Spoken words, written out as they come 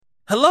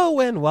Hello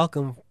and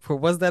welcome for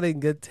Was That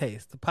in Good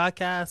Taste, the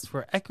podcast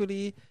for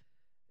equity,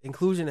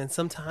 inclusion, and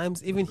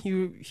sometimes even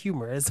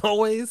humor. As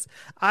always,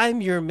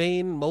 I'm your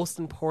main, most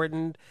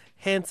important,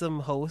 handsome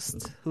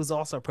host, who's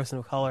also a person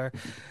of color,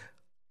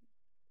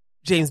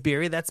 James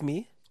Beery. That's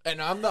me.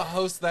 And I'm the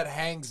host that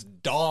hangs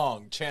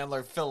dong,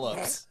 Chandler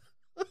Phillips.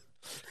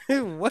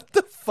 What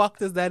the fuck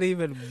does that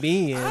even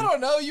mean? I don't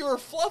know. You were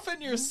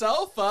fluffing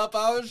yourself up.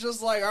 I was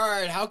just like, all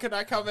right, how can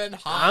I come in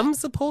hot? I'm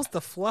supposed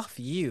to fluff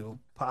you,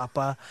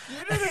 Papa.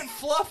 You didn't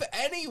fluff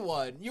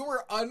anyone. You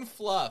were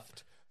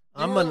unfluffed.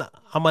 I'm an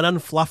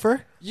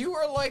unfluffer. You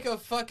were like a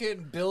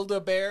fucking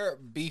Build-A-Bear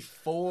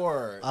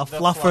before. A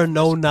fluffer,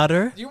 no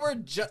nutter. You were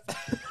just...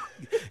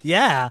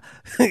 Yeah.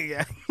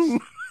 Yeah.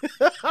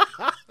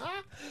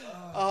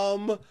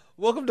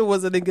 Welcome to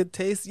Was It in Good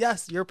Taste?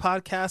 Yes, your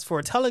podcast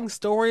for telling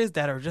stories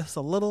that are just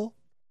a little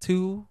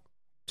too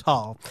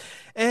tall.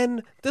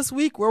 And this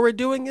week, what we're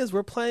doing is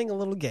we're playing a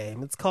little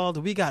game. It's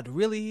called We Got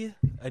Really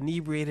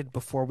Inebriated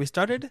Before We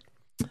Started.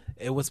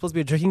 It was supposed to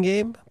be a drinking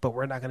game, but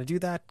we're not going to do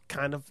that,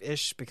 kind of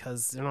ish,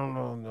 because I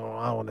don't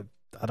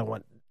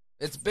want.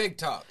 It's big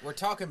talk. We're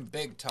talking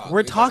big talk.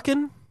 We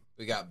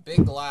got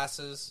big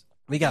glasses.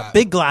 We got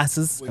big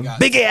glasses and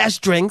big ass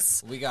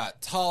drinks. We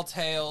got tall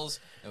tales,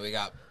 and we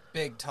got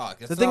big talk.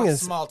 It's The thing not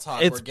is, small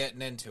talk. We're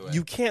getting into it.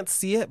 You can't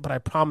see it, but I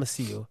promise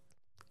you,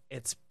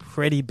 it's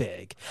pretty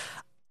big.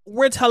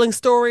 We're telling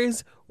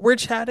stories, we're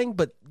chatting,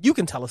 but you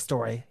can tell a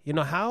story. You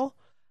know how?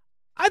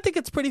 I think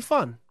it's pretty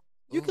fun.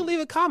 You can leave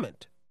a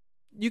comment.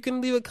 You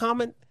can leave a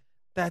comment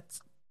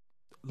that's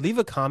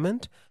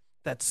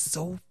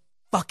so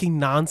fucking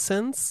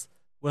nonsense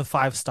with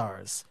 5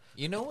 stars.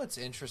 You know what's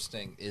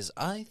interesting is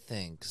I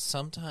think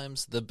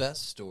sometimes the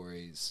best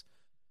stories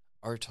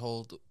are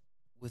told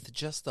with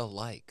just a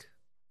like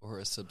or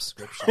a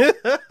subscription.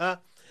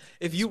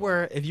 If you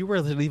were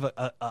to leave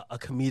a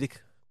comedic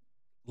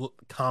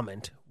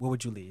comment, what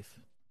would you leave?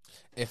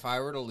 If I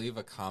were to leave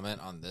a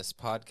comment on this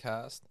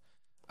podcast,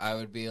 I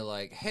would be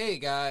like, "Hey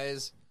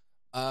guys,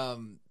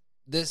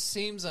 this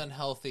seems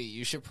unhealthy.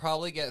 You should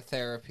probably get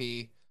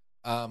therapy.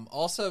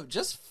 Also,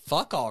 just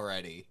fuck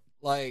already.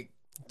 Like,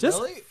 Just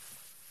really?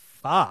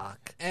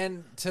 Fuck."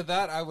 And to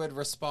that, I would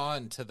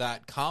respond to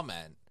that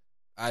comment.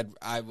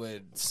 I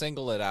would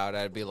single it out.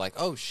 I'd be like,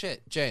 "Oh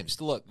shit, James,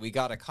 look, we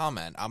got a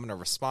comment. I'm gonna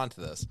respond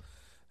to this."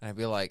 And I'd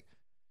be like,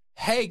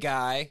 "Hey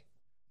guy,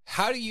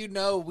 how do you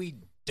know we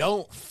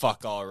don't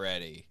fuck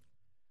already?"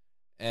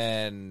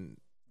 And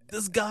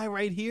This guy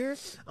right here,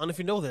 I don't know if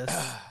you know this,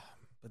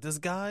 but this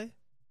guy,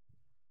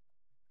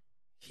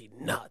 he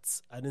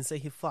nuts. I didn't say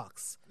he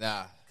fucks,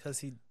 nah, because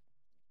he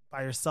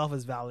by yourself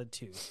is valid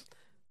too.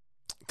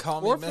 call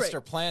me Or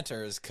Mr.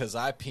 Planters because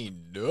I pee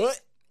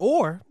nut.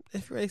 Or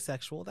if you're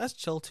asexual, that's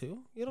chill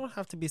too. You don't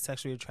have to be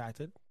sexually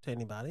attracted to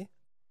anybody.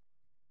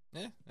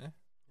 Yeah.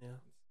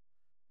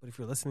 But if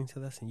you're listening to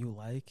this and you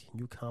like, and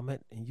you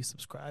comment, and you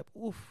subscribe,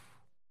 oof,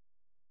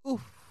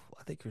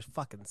 I think you're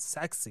fucking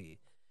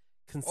sexy.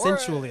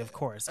 Consensually, of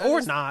course. Or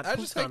not. I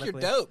just think you're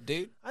platonically. dope,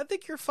 dude. I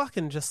think you're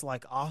fucking just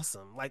like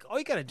awesome. Like all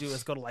you gotta do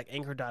is go to like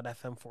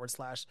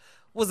anchor.fm/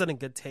 was it in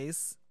good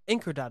taste?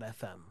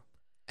 Anchor.fm.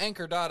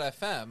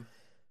 Anchor.fm.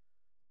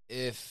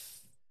 If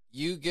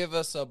you give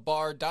us a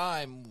bar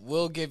dime,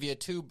 we'll give you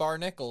 2 bar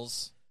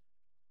nickels.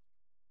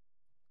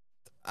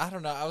 I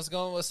don't know. I was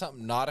going with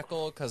something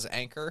nautical because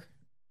Anchor.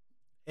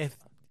 If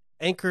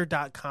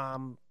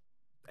anchor.com,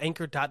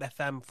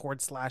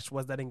 anchor.fm /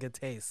 was that in good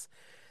taste?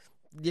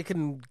 You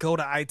can go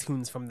to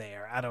iTunes from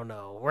there. I don't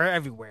know. We're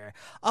everywhere.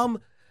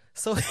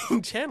 So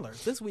Chandler,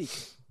 this week,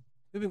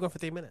 we've been going for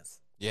 3 minutes.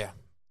 Yeah.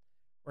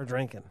 We're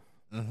drinking.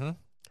 Mm-hmm.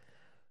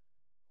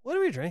 What are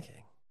we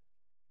drinking?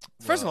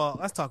 First of all,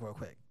 let's talk real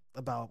quick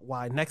about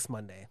why next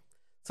Monday.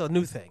 So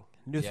new thing.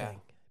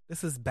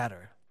 This is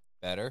better.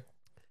 Better.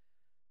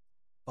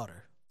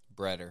 Butter.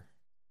 Breader.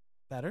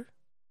 Better.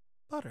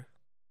 Butter.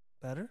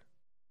 Better.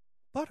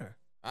 Butter.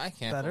 I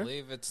can't Better.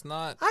 believe it's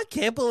not. I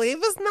can't believe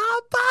it's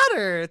not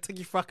butter. It took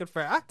you fucking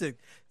forever.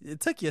 It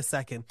took you a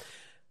second.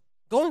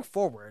 Going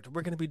forward,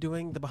 we're going to be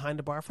doing the Behind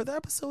the Bar for the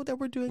episode that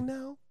we're doing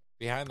now.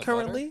 Behind the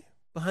Currently,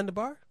 Behind the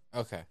Bar.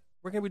 butter? Okay.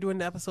 We're going to be doing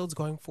the episodes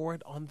going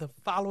forward on the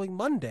following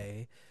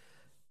Monday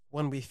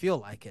when we feel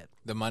like it.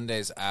 The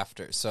Mondays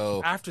after.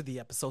 So After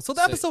the episode. So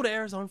the episode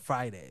airs on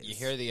Fridays. you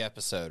hear the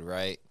episode,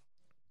 right?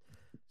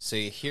 So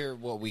you hear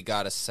what we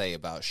got to say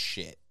about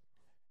shit.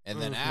 And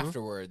then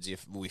afterwards,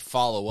 we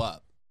follow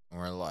up. And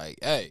we're like,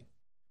 hey,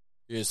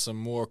 here's some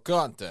more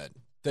content.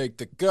 Take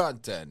the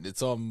content.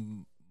 It's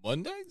on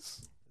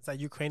Mondays? Is that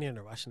Ukrainian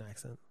or Russian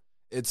accent?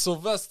 It's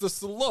Sylvester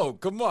Stallone.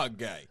 Come on,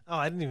 guy. Oh,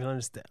 I didn't even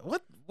understand.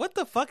 What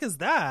the fuck is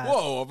that?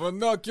 Whoa, I'm going to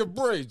knock your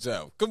brains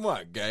out. Come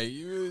on, guy.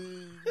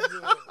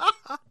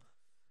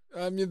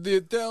 I'm the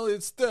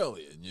Italian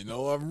stallion. You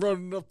know, I'm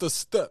running up the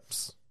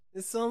steps.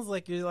 It sounds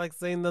like you're like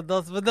saying the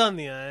Dos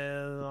Vidania.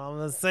 I'm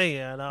gonna say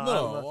it.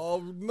 No, I'll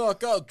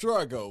knock out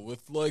Drago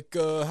with like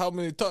how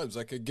many times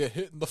I could get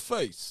hit in the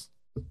face.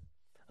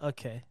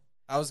 Okay.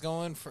 I was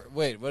going for...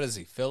 Wait, what is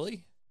he,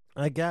 Philly?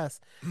 I guess.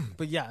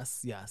 But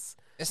yes.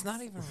 It's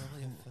not even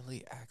really a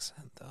Philly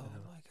accent though.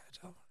 Like I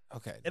don't.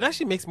 Okay. It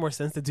actually makes more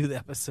sense to do the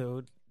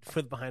episode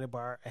for the Behind the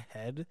Bar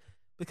ahead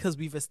because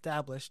we've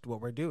established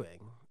what we're doing,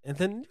 and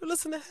then you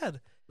listen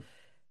ahead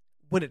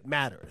when it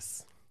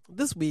matters.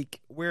 This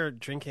week we're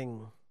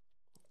drinking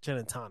gin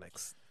and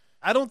tonics.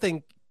 I don't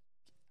think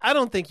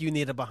you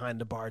need a Behind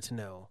the Bar to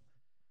know,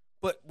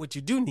 but what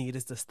you do need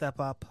is to step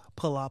up,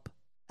 pull up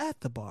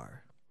at the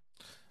bar.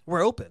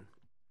 We're open.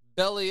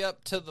 Belly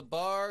up to the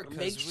bar.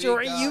 Make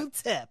sure you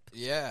tip.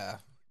 Yeah,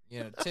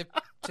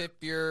 tip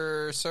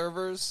your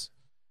servers,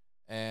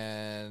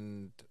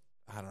 and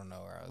I don't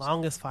know where I was.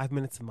 Longest 5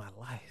 minutes of my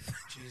life.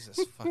 Jesus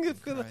fucking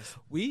Christ.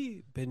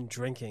 We've been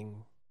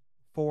drinking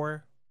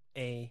for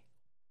a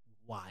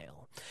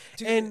while.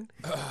 Dude, And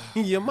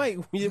you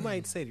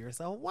might say to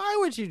yourself, why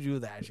would you do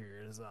that to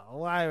yourself?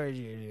 Why would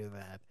you do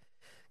that?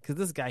 Because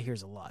this guy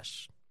here's a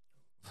lush.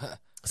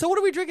 So what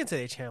are we drinking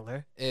today,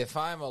 Chandler? If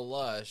I'm a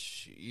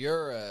lush,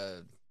 you're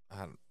a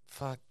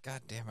fuck.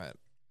 God damn it!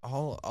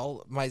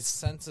 All my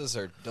senses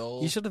are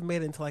dull. You should have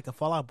made it into like a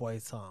Fall Out Boy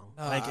song.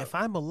 If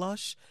I'm a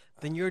lush,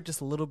 then you're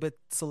just a little bit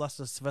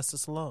Sylvester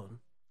Stallone.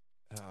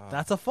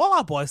 That's a Fall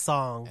Out Boy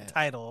song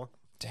title.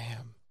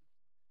 Damn.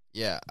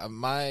 Yeah,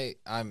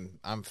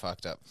 I'm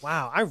fucked up.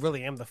 Wow, I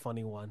really am the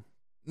funny one.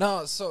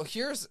 No, so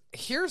here's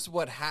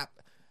what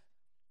happened.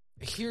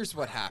 Here's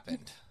what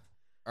happened.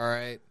 All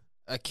right.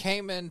 I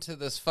came into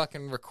this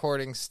fucking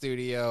recording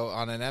studio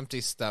on an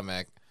empty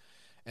stomach,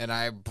 and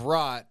I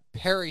brought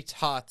Perry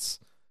Tott's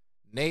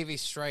Navy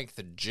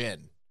Strength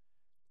Gin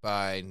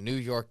by New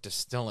York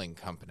Distilling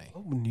Company.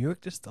 Oh, New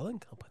York Distilling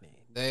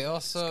Company. They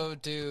also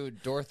do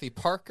Dorothy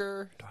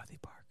Parker.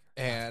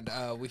 And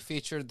we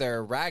featured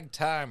their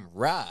Ragtime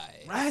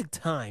Rye.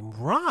 Ragtime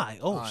Rye.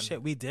 Oh,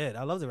 shit, we did.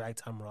 I love the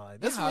Ragtime Rye.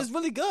 This one is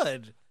really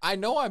good. I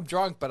know I'm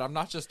drunk, but I'm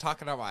not just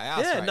talking out my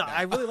ass right now.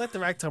 I really like the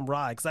Ragtime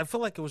Rye because I feel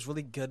like it was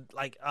really good,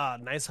 like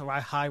nice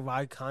high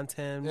rye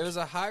content. It was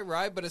a high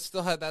rye, but it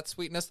still had that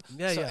sweetness.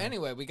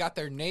 Anyway, we got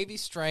their Navy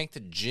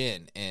Strength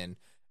Gin in,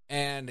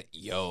 and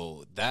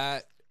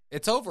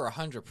it's over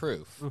 100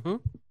 proof. Mm-hmm.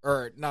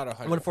 Or not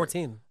 100.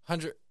 114.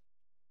 100.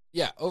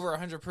 Yeah, over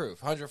 100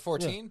 proof.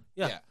 114?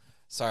 Yeah.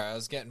 Sorry, I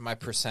was getting my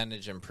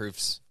percentage and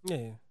proofs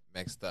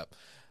mixed up.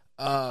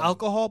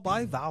 Alcohol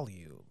by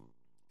volume.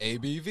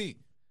 ABV.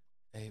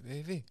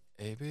 ABV.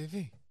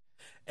 ABV.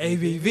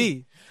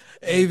 ABV.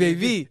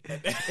 ABV.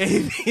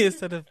 ABV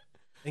instead of...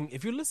 And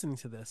if you're listening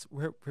to this,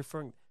 we're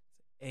referring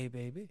to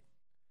ABV.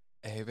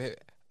 ABV.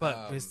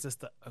 But it's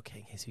just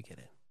okay, in case you get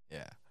it.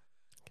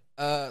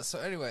 Yeah. So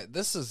anyway,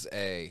 this is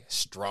a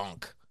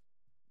strong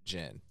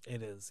gin.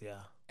 It is,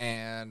 yeah.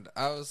 And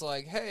I was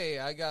like, hey,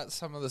 I got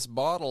some of this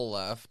bottle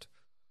left.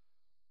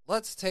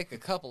 Let's take a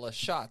couple of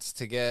shots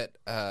to get,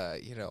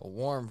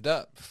 warmed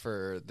up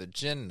for the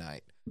gin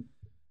night.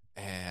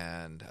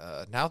 And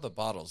now the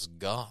bottle's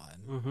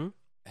gone. Mm-hmm.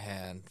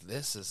 And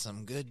this is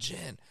some good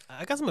gin.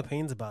 I got some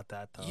opinions about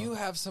that, though. You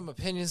have some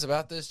opinions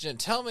about this gin.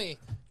 Tell me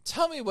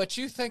what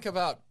you think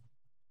about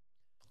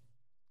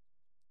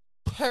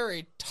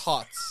Perry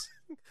Tott's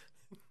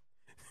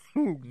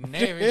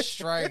Navy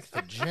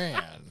Strength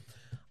gin.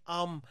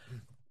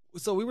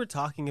 So we were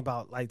talking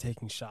about like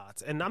taking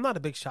shots, and I'm not a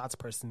big shots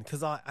person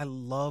because I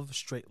love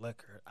straight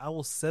liquor. I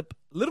will sip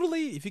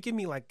literally if you give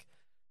me like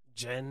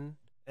gin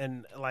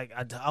and like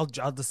I'll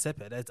just sip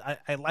it.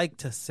 I like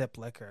to sip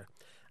liquor.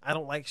 I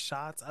don't like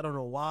shots. I don't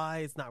know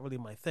why. It's not really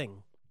my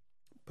thing.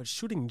 But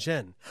shooting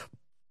gin,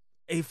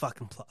 A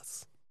fucking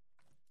plus.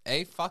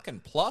 A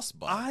fucking plus,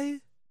 bud.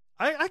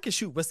 I can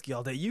shoot whiskey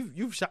all day.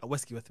 You've shot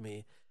whiskey with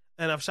me.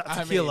 And I've shot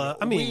tequila.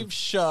 I mean, we've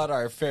shot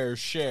our fair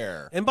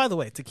share. And by the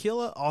way,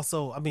 tequila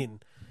also,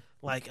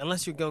 like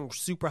unless you're going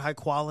super high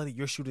quality,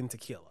 you're shooting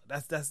tequila.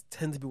 That's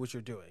tends to be what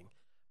you're doing.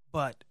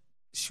 But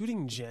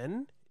shooting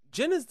gin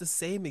is the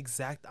same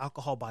exact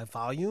alcohol by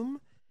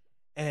volume,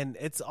 and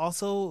it's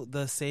also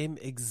the same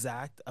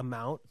exact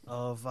amount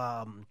of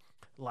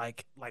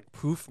like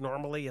proof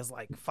normally as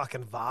like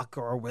fucking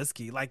vodka or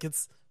whiskey. Like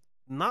it's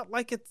not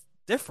like it's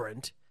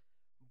different,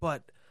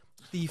 but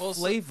the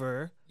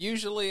flavor. So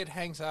usually it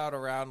hangs out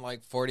around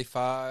like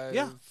 45,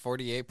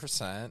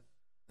 48%.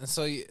 And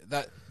so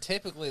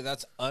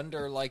that's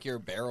under like your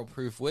barrel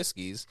proof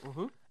whiskeys.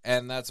 Mm-hmm.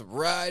 And that's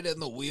right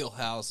in the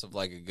wheelhouse of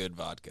like a good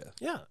vodka.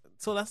 Yeah.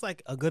 So that's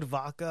like a good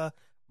vodka.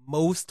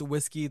 Most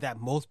whiskey that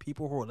most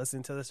people who are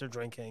listening to this are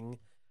drinking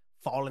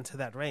fall into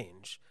that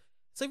range.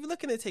 So if you're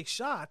looking to take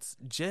shots,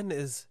 gin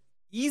is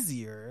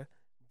easier,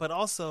 but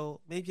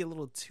also maybe a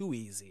little too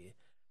easy.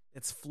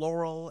 It's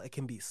floral. It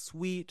can be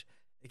sweet.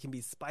 It can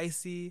be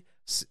spicy.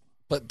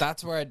 But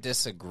that's where I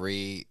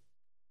disagree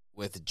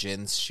with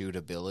gin's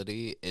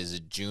shootability is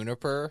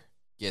juniper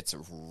gets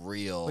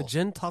real. But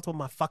gin talked about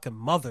my fucking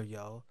mother,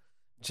 yo.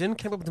 Gin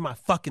came up to my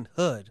fucking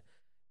hood.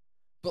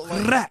 But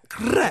like...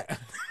 crack.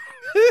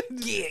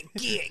 Get.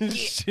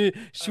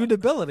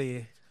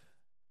 Shootability.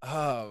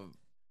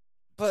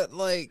 But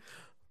like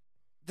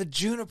the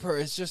juniper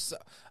is just...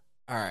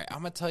 All right,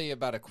 I'm going to tell you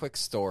about a quick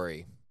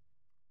story.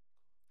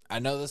 I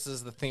know this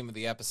is the theme of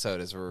the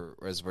episode as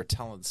we're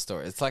telling the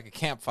story. It's like a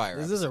campfire.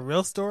 Is this a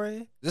real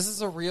story? This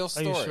is a real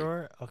story. Are you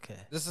sure? Okay.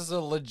 This is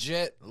a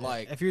legit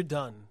like. If you're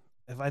done,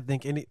 if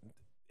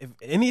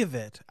any of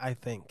it, I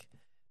think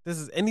this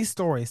is any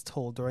stories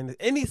told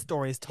any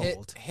stories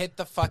told. Hit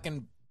the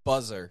fucking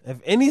buzzer.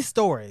 If any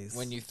stories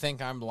when you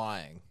think I'm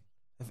lying.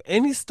 If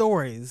any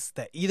stories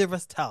that either of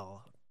us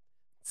tell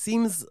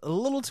seems a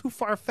little too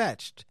far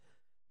fetched,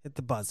 hit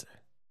the buzzer.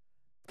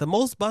 The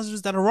most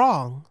buzzers that are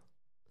wrong.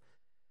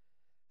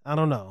 I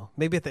don't know.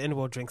 Maybe at the end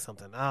we'll drink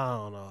something. I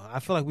don't know.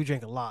 I feel like we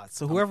drink a lot.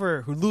 So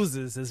whoever who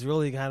loses is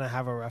really going to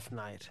have a rough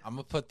night. I'm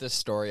going to put this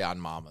story on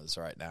Mama's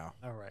right now.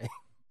 All right.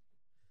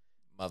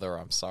 Mother,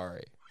 I'm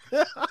sorry.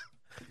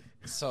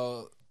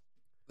 So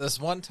this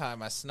one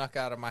time I snuck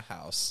out of my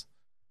house,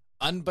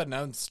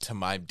 unbeknownst to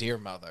my dear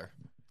mother.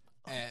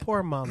 And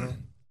poor mother.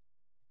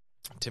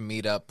 To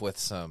meet up with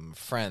some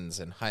friends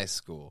in high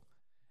school.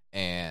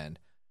 And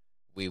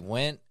we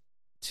went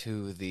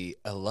to the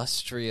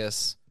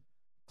illustrious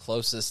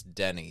closest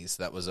Denny's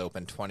that was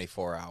open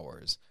 24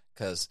 hours,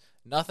 because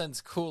nothing's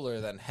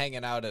cooler than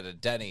hanging out at a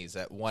Denny's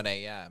at 1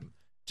 a.m.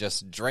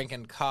 just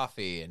drinking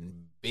coffee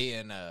and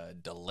being a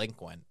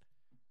delinquent.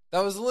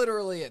 That was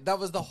literally it. That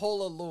was the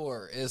whole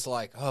allure, is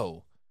like,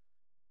 oh,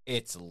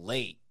 it's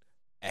late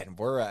and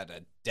we're at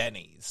a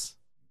Denny's.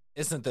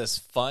 Isn't this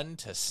fun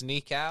to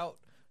sneak out?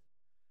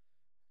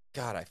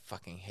 God, I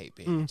fucking hate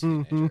being a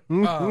teenager.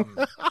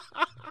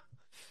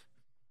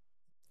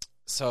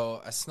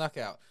 So I snuck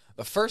out.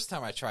 The first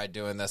time I tried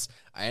doing this,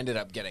 I ended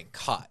up getting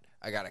caught.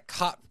 I got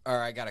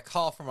a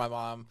call from my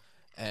mom,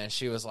 and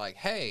she was like,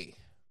 "Hey,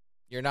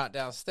 you're not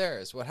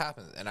downstairs. What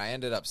happened?" And I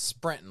ended up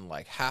sprinting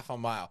like half a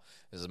mile.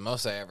 It was the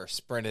most I ever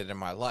sprinted in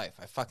my life.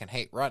 I fucking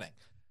hate running.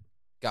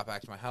 Got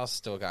back to my house,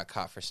 still got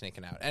caught for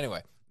sneaking out.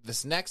 Anyway,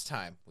 this next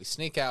time we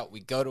sneak out, we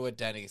go to a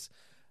Denny's.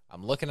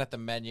 I'm looking at the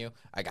menu.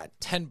 I got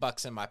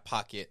 $10 in my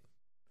pocket.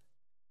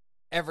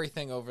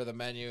 Everything over the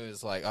menu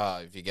is like,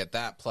 oh, if you get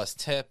that plus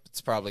tip,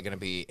 it's probably going to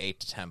be $8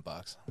 to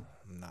 $10.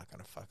 I'm not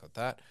going to fuck with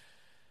that.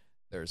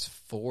 There's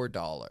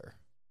 $4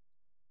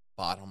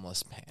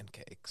 bottomless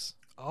pancakes.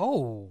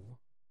 Oh.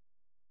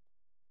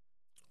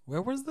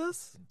 Where was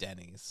this?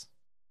 Denny's.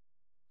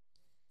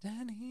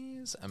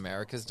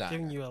 America's Diner.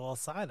 Giving you a little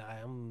side eye.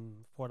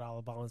 I'm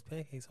 $4 bottomless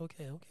pancakes.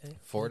 Okay.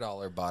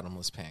 $4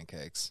 bottomless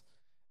pancakes.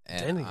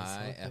 And Denny's.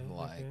 I am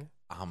like,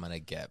 I'm going to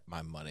get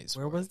my money's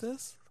worth. Where was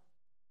this?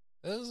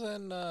 It was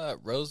in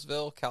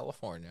Roseville,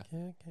 California.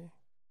 Okay.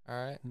 All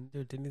right.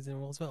 There are Denny's in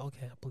Roseville?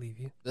 Okay, I believe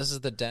you. This is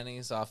the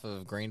Denny's off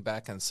of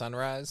Greenback and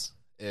Sunrise.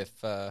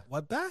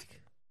 What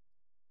back?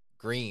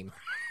 Green.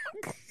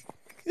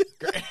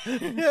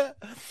 Yeah.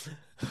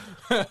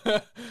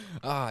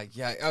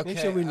 Yeah, okay. Make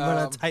sure we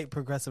run a tight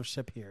progressive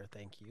ship here.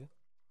 Thank you.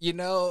 You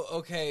know,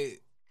 okay,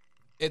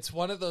 it's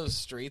one of those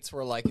streets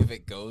where, like, if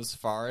it goes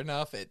far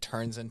enough, it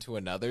turns into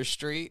another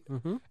street.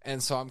 Mm-hmm.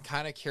 And so I'm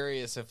kind of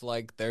curious if,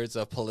 like, there's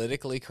a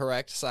politically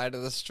correct side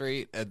of the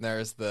street and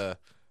there's the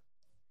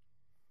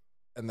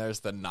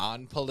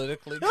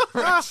non-politically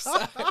correct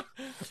side.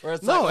 Where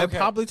it's no, like, okay, it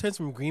probably turns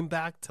from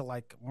Greenback to,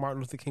 like,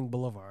 Martin Luther King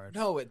Boulevard.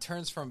 No, it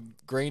turns from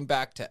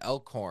Greenback to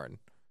Elkhorn.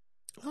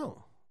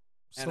 Oh.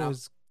 So And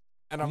is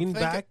I'm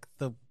Greenback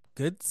the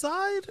good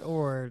side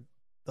or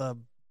the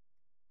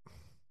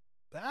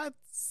bad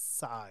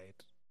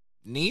side?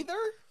 Neither?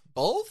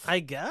 Both?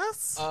 I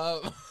guess.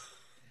 God,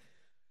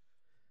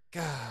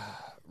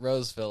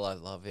 Roseville, I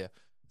love you.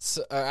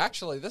 So,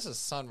 actually, this is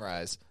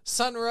Sunrise.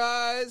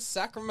 Sunrise,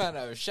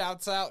 Sacramento.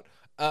 Shouts out.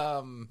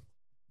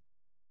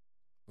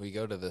 We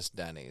go to this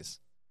Denny's.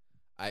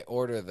 I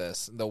order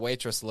this. The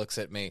waitress looks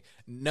at me,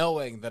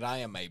 knowing that I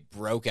am a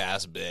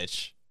broke-ass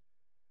bitch.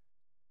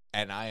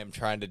 And I am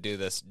trying to do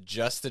this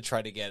just to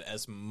try to get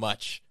as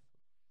much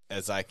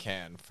as I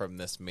can from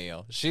this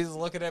meal. She's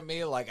looking at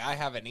me like I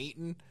haven't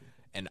eaten,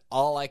 and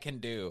all I can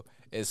do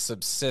is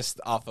subsist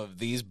off of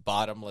these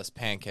bottomless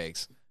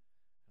pancakes.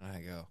 And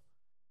I go,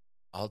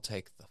 I'll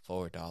take the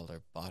 $4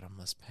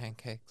 bottomless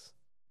pancakes.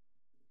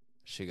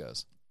 She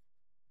goes,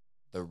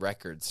 the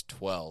record's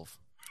 12.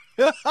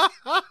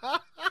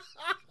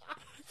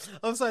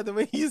 I'm sorry, the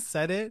way you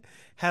said it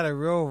had a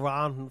real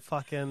round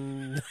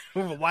fucking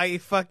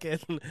white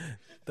fucking.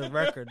 The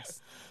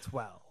record's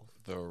 12.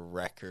 The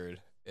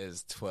record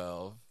is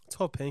 12.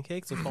 12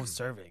 pancakes or 12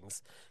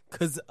 servings?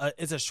 Because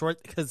it's a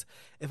short. Because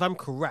if I'm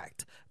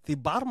correct, the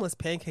bottomless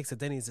pancakes at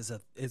Denny's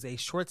is a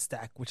short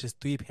stack, which is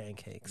 3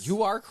 pancakes.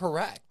 You are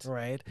correct.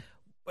 Right.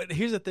 But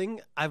here's the thing: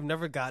 I've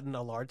never gotten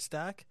a large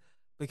stack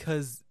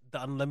because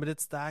the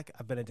unlimited stack.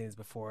 I've been at Denny's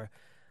before.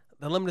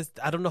 The unlimited.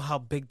 I don't know how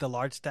big the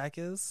large stack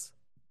is.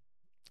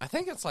 I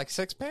think it's like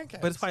 6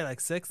 pancakes. But it's probably like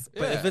 6.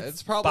 But Yeah, if it's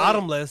it's probably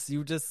bottomless,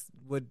 you just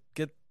would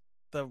get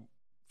the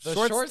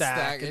short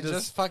stack and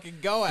just fucking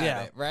go at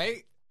Yeah. it,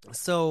 right?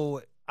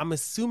 So I'm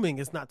assuming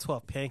it's not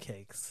 12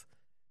 pancakes.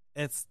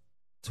 It's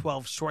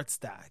 12 short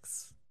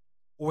stacks.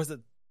 Or is it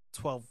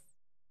 12?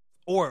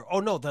 Or, oh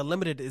no, the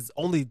limited is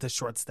only the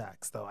short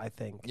stacks, though, I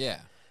think.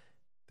 Yeah.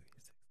 3,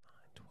 6, 9,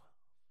 12.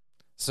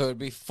 So it'd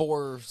be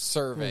 4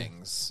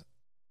 servings.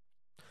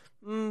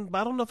 But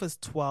I don't know if it's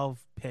 12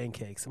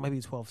 pancakes. It might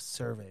be 12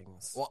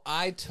 servings. Well,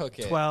 I took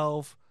it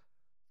 12,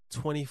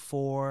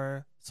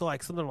 24. So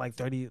like something like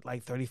 30,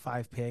 like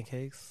 35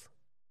 pancakes.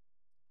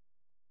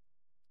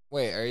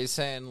 Wait, are you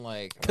saying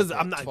like 'Cause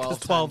I'm not- 12 'cause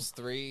 12 times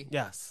 3?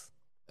 Yes.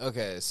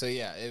 Okay, so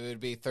yeah, it would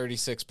be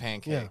 36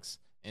 pancakes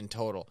in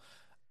total.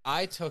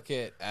 I took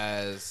it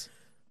as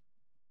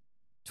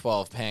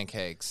 12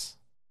 pancakes.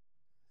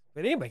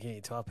 But anybody can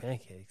eat 12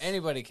 pancakes.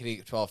 Anybody could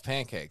eat 12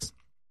 pancakes,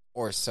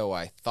 or so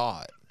I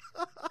thought.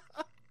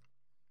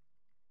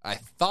 I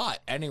thought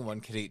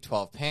anyone could eat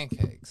 12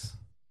 pancakes.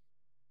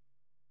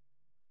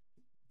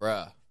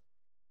 Bruh.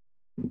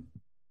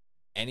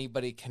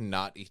 Anybody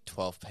cannot eat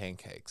 12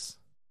 pancakes.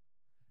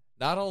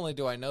 Not only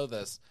do I know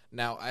this,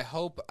 now I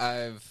hope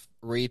I've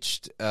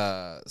reached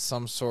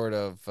some sort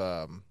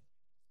of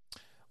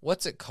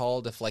what's it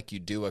called if like you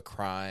do a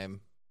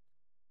crime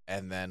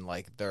and then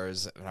like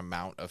there's an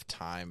amount of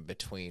time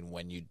between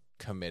when you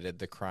committed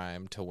the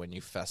crime to when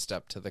you fessed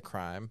up to the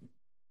crime?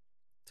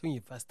 So when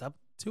you fessed up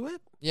to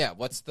it? Yeah,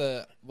 what's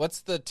the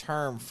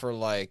term for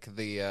like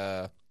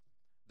the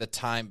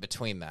time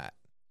between that?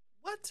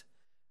 What?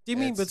 Do you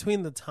mean It's-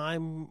 between the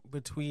time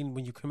between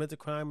when you commit the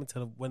crime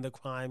until when the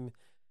crime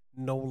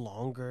no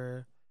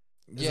longer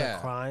is a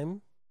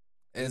crime?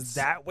 Is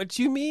that what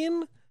you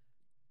mean?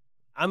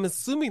 I'm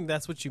assuming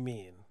that's what you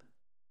mean.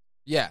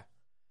 Yeah.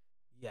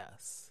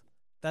 Yes.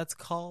 That's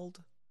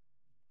called...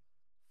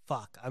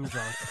 Fuck, I'm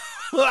drunk.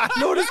 I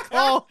know what it's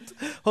called.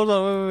 Hold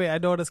on, wait. I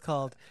know what it's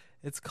called.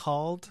 It's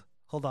called...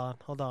 Hold on.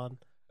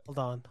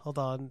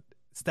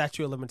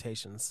 Statute of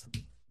limitations.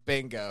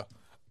 Bingo.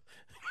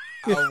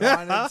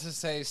 I wanted to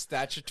say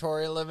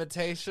statutory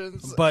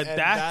limitations, But and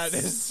that's... that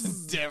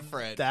is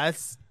different.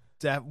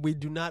 That we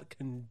do not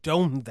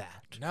condone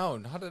that. No,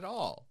 not at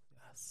all.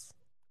 Yes.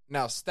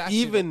 Now, statute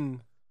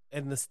Even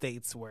in the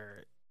states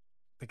where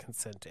the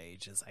consent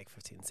age is like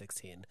 15,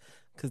 16,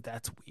 because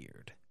that's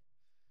weird.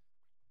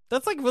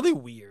 That's like really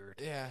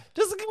weird. Yeah.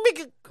 Just make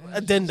an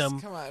addendum.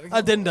 Just, come on,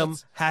 Addendum.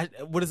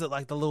 What is it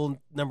like? The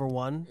little number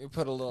one. You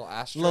put a little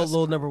asterisk.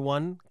 Little number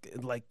one.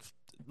 Like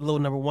little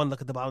number one. Look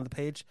at the bottom of the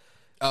page.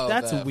 Oh,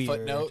 that's the weird.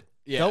 Footnote.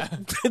 Yeah.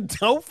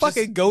 Don't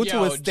fucking go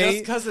to a Just state.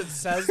 because it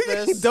says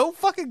this. Don't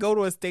fucking go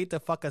to a state to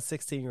fuck a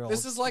 16-year-old.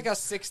 This is like a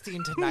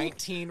 16 to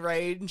 19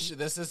 range.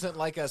 This isn't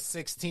like a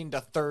 16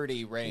 to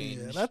 30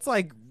 range. Yeah, that's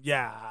like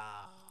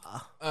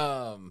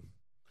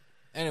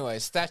Anyway,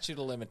 statute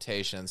of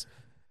limitations.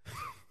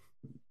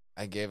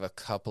 I gave a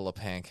couple of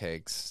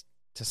pancakes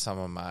to some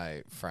of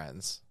my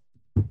friends.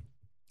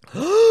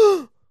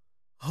 Oh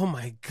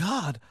my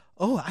god.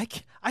 Oh, I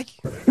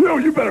Yo,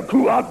 you better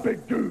cool out,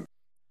 big dude.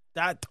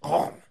 that.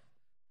 Oh.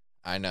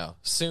 I know.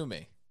 Sue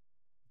me.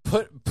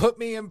 Put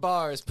me in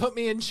bars. Put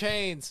me in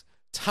chains.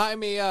 Tie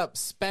me up.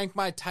 Spank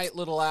my tight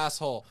little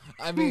asshole.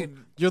 I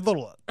mean, Your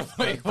little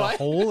Wait, the what?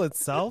 hole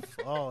itself.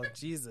 Oh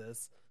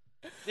Jesus!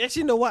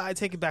 Actually, you know what? I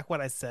take it back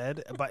what I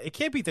said, but it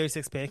can't be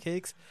 36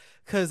 pancakes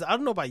because I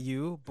don't know about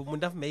you, but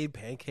when I've made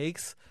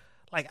pancakes,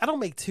 like I don't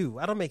make 2,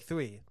 I don't make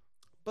 3,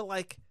 but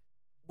like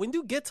when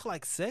you get to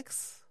like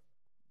 6,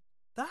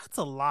 that's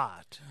a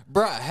lot.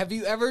 bruh, have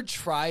you ever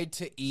tried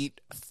to eat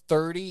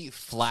 30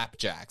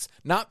 flapjacks?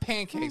 Not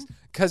pancakes.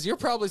 Because you're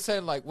probably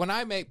saying, like, when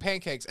I make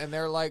pancakes and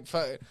they're like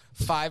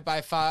 5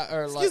 by 5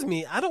 or like. Excuse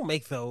me, I don't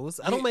make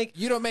those. I don't make.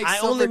 You don't make I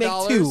silver only make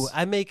dollars? 2.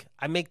 I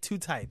make 2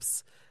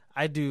 types.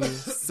 I do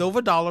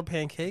silver dollar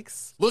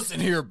pancakes. Listen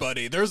here,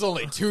 buddy. There's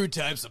only 2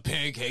 types of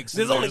pancakes.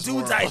 There's in only this 2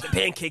 world. types of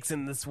pancakes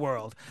in this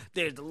world.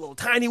 There's the little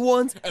tiny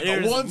ones, And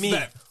there's the ones me.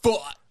 that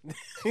foot.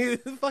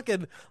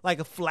 Fucking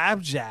like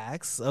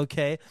flapjacks,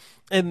 okay,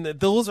 and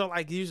those are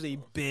like usually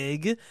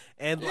big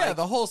and Yeah, like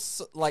the whole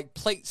like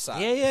plate size.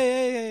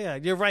 yeah.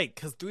 You're right,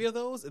 because 3 of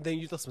those, and then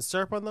you throw some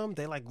syrup on them,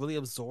 they like really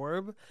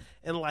absorb,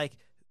 and like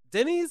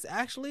Denny's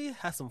actually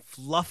has some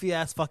fluffy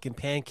ass fucking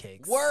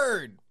pancakes.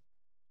 Word.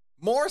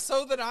 More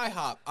so than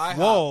IHOP. IHOP.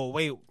 Whoa,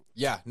 wait.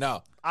 Yeah,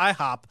 no.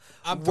 IHOP,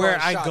 I'm where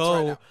throwing I shots go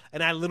right now.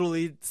 and I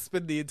literally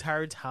spend the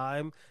entire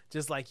time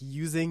just like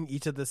using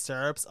each of the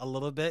syrups a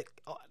little bit.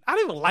 I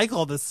don't even like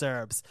all the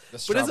syrups, The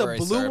but there's a strawberry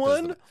blue syrup is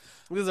one, the-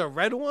 there's a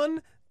red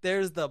one,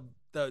 there's the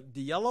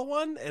yellow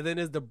one, and then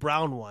there's the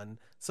brown one.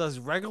 So it's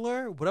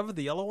regular, whatever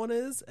the yellow one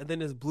is, and then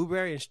there's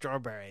blueberry and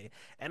strawberry.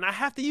 And I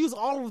have to use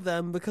all of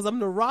them because I'm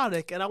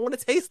neurotic and I want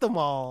to taste them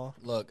all.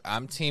 Look,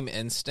 I'm Team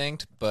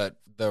Instinct, but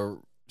the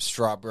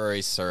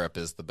strawberry syrup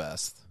is the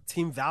best.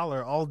 Team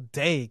Valor all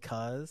day,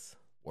 cuz.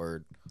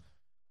 Word.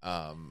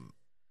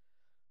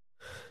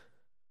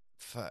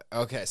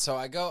 Okay, so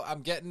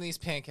I'm getting these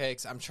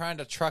pancakes. I'm trying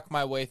to truck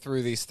my way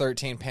through these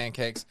 13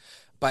 pancakes.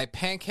 By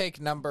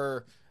pancake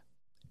number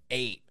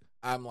 8,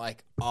 I'm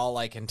like, all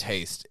I can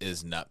taste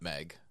is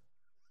nutmeg.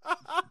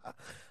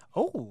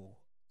 Oh.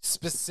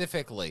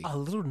 Specifically. A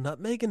little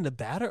nutmeg in the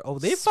batter? Oh,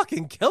 they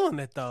fucking killing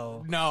it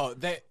though. No,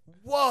 they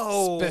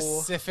Whoa.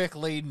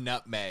 specifically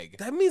nutmeg.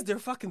 That means they're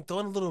fucking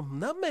throwing a little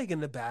nutmeg in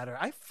the batter.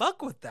 I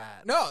fuck with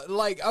that. No,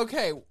 like,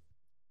 okay,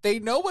 they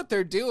know what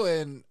they're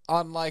doing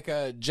on like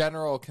a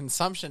general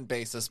consumption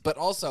basis, but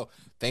also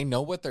they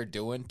know what they're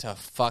doing to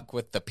fuck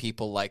with the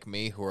people like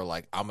me who are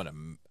like, I'm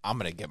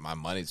gonna get my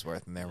money's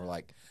worth, and they were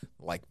like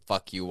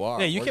fuck you are.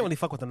 Yeah, you can't really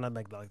fuck with a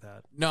nutmeg like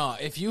that. No,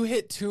 if you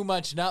hit too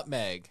much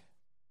nutmeg,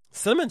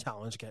 Cinnamon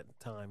challenge get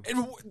time.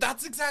 and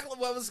that's exactly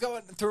what was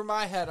going through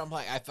my head. I'm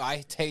like, if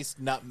I taste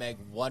nutmeg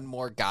one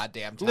more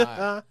goddamn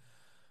time,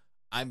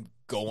 I'm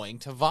going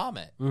to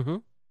vomit. Mm-hmm.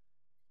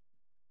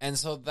 And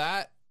so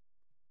that,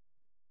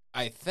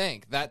 I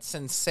think, that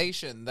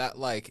sensation that,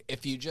 like,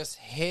 if you just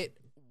hit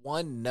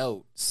one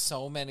note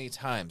so many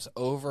times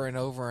over and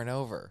over and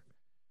over,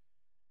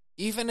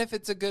 even if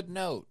it's a good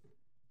note,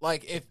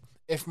 like,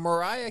 if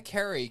Mariah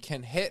Carey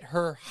can hit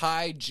her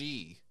high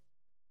G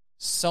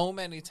so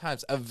many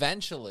times,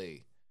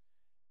 eventually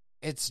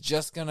it's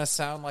just going to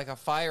sound like a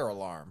fire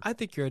alarm. I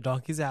think you're a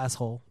donkey's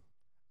asshole.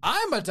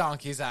 I'm a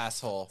donkey's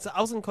asshole. So I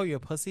was gonna call you a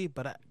pussy,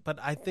 but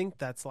I think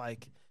that's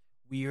like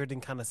weird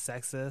and kind of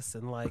sexist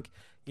and like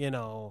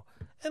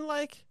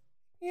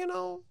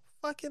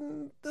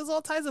fucking. There's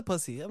all types of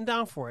pussy. I'm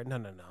down for it. No.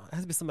 It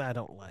has to be somebody I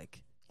don't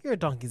like. You're a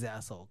donkey's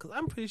asshole because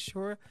I'm pretty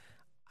sure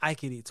I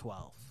could eat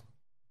 12.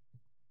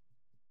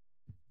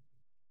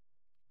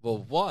 Well,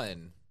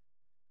 one,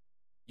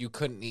 you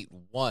couldn't eat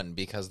one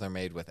because they're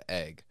made with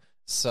egg.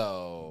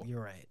 So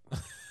You're right.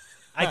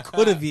 I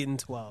could have eaten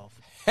 12.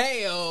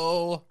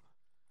 Heyo.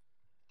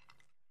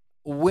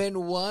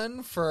 Win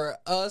one for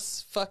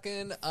us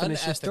fucking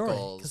Finish your story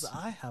unethicals. because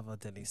I have a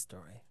Denny's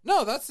story.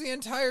 No, that's the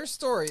entire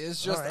story.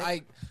 It's just All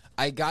right.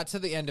 I got to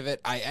the end of it.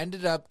 I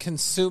ended up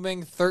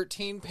consuming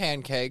 13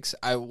 pancakes.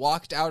 I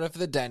walked out of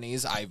the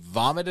Denny's. I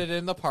vomited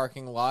in the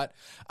parking lot.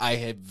 I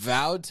had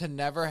vowed to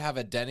never have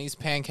a Denny's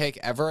pancake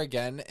ever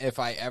again. If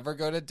I ever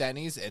go to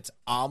Denny's, it's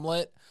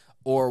omelet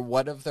or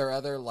one of their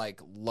other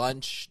like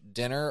lunch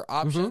dinner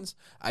options.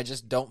 I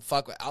just don't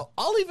fuck with.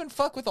 I'll even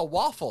fuck with a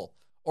waffle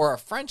or a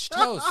French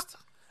toast.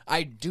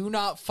 I do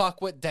not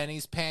fuck with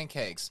Denny's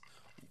pancakes.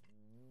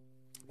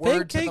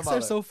 Word to the Pancakes are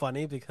mother. so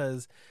funny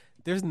because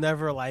there's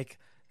never like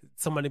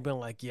somebody being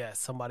like, yeah,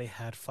 somebody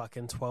had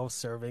fucking 12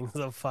 servings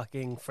of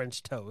fucking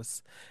French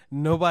toast.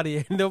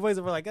 Nobody's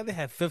ever like, oh, they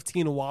had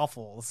 15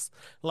 waffles.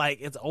 Like,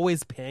 it's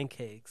always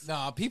pancakes.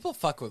 No, people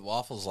fuck with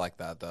waffles like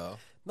that though.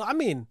 No, I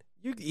mean,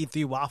 you can eat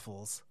 3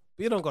 waffles,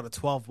 but you don't go to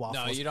 12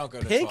 waffles. No, you don't go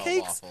to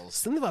pancakes, 12 waffles.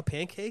 Something about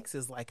pancakes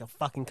is like a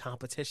fucking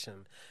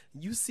competition.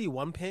 You see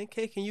one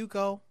pancake and you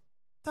go,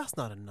 that's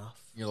not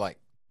enough. You're like,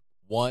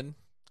 one,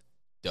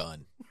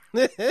 done.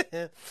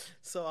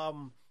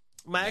 So,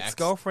 my Next.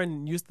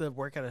 ex-girlfriend used to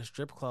work at a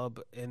strip club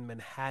in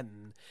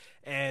Manhattan,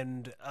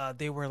 and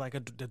they were like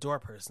the door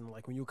person.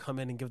 Like when you come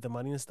in and give them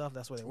money and stuff,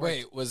 that's where they work.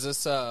 Wait, was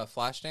this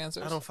Flash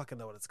Dancers? I don't fucking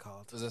know what it's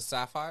called. Was it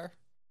Sapphire?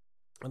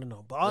 I don't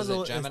know. But all Was I it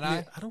know is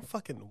Gemini? I don't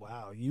fucking.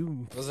 Wow,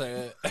 you Was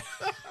it?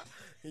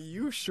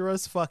 you sure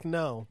as fuck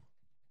know.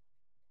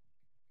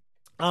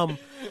 So,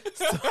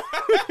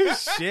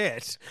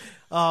 shit.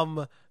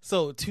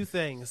 So 2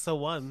 things. So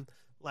one,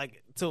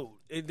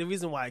 the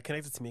reason why it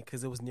connected to me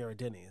because it was near a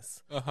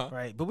Denny's, Uh-huh.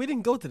 right? But we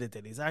didn't go to the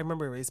Denny's. I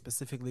remember very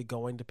specifically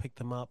going to pick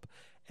them up,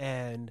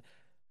 and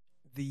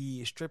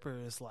the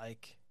strippers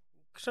like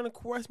trying to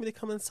coerce me to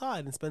come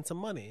inside and spend some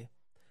money,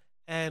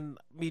 and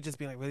me just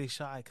being like really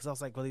shy because I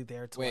was like really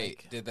there to Wait,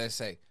 like. did they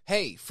say,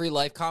 "Hey, free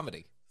life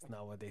comedy"? That's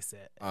not what they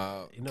said. Uh, You know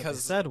what they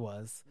because said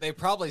was they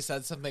probably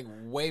said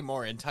something way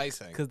more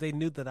enticing. because they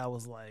knew that I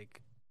was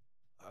like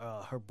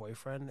her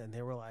boyfriend, and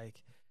they were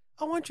like,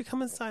 "Oh, why don't you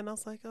come inside?" And I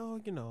was like, "Oh,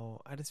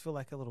 I just feel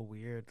like a little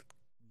weird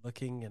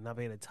looking and not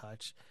being able to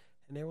touch."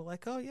 And they were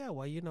like, "Oh yeah,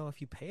 well,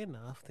 if you pay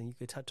enough, then you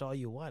could touch all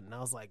you want." And I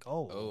was like,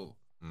 "Oh,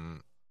 Oh,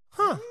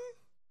 huh."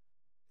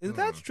 Is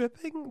that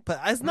stripping? But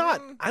it's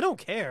not. I don't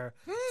care.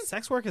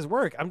 Sex work is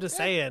work. I'm just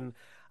saying.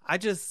 I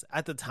just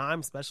at the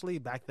time, especially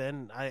back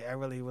then, I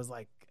really was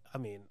like, I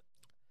mean,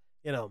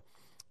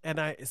 and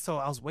I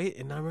was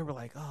waiting. And I remember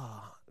like,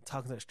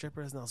 talking to the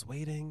strippers, and I was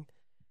waiting,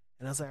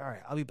 and I was like, all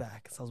right, I'll be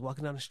back. So I was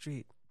walking down the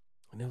street,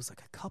 and there was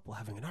like a couple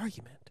having an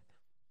argument,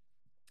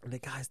 and the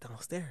guy's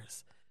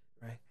downstairs,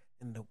 right?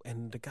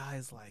 And the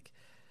guy's like,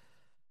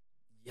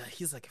 yeah,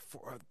 he's like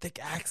for a thick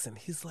accent.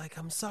 He's like,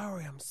 I'm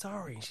sorry.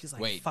 And she's like,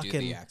 wait, fucking. do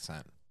the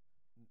accent.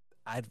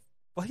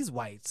 Well, he's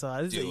white,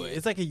 so Do it.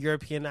 it's like a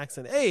European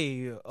accent.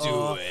 Hey,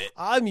 Do it.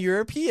 I'm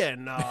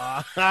European.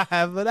 I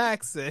have an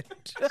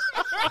accent.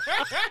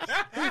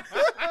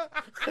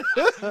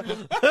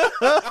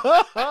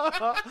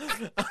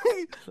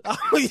 I'm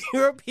a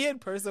European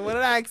person with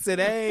an accent.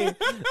 Hey,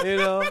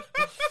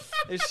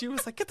 And she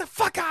was like, "Get the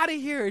fuck out of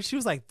here!" And she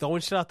was like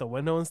throwing shit out the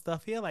window and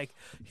stuff. He had like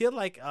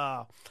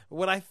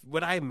what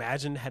I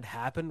imagined had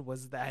happened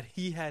was that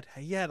he had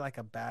like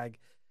a bag,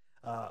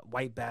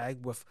 white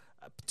bag with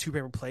 2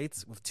 paper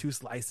plates with 2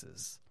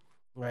 slices.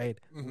 Right,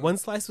 One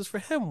slice was for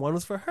him, one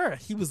was for her.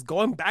 He was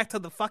going back to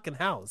the fucking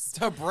house,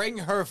 To bring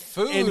her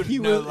food, and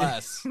no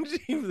less.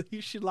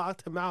 she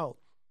locked him out.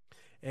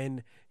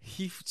 and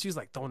she was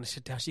like throwing the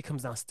shit down. She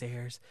comes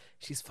downstairs,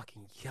 she's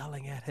fucking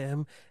yelling at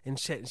him and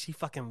shit, and she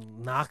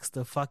fucking knocks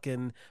the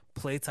fucking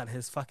plates out of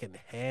his fucking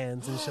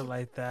hands and shit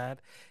like that.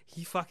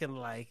 He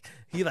fucking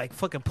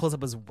fucking pulls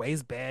up his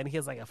waistband. He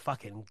has like a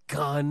fucking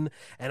gun,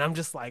 and I'm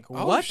just like,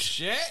 what Oh,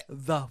 shit.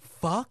 the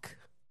fuck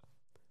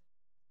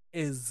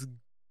is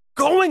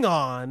going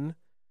on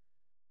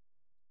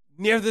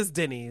near this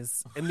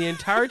Denny's? And the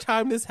entire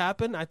time this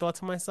happened, I thought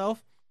to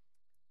myself,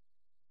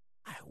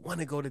 I want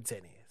to go to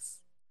Denny's.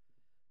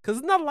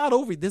 Because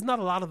there's not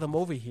a lot of them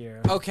over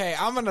here. Okay,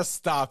 I'm gonna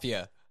stop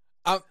you.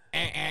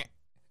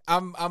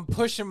 I'm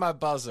pushing my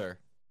buzzer.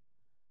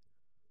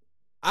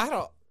 I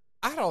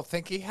don't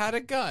think he had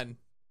a gun.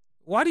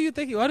 Why did you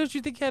think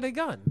he had a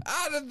gun?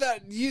 Out of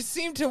that, you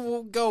seem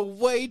to go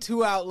way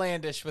too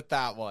outlandish with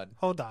that one.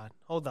 Hold on.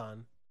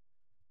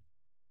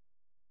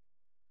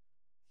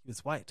 He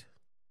was white.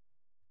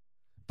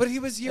 But he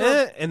was your.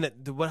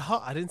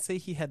 I didn't say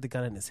he had the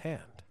gun in his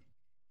hand.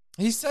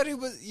 He said he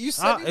was. You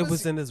said he it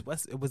was in his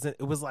west. It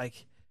was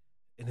like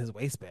in his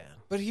waistband.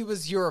 But he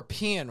was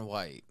European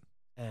white.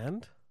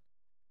 And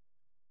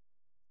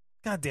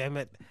God damn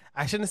it,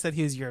 I shouldn't have said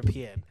he was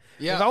European.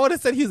 Yeah. If I would have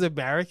said he was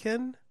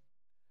American,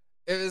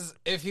 It was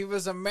if he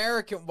was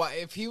American white.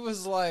 If he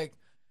was like,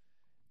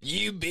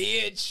 you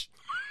bitch,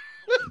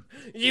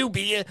 you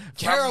be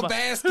Carol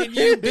Baskin,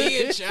 you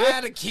bitch, I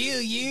had to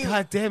kill you.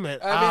 God damn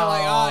it! I'd be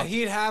like,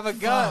 he'd have a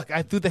gun. Fuck,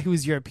 I thought that he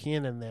was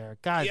European in there.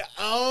 God Yeah.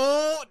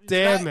 Oh,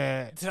 damn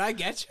it! Did I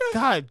get you?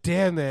 God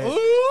damn it! Ooh.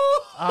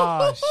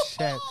 Oh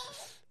shit!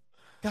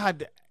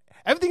 God,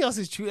 everything else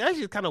is true.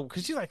 Actually, kind of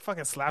because she like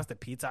fucking slaps the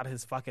pizza out of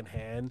his fucking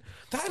hand,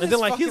 That and is then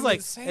like he's fucking like,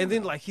 insane, and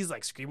then though. like he's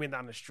like screaming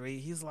down the street.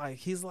 He's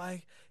like,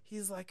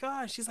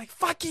 oh, she's like,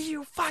 fuck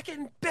you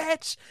fucking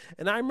bitch.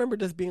 And I remember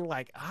just being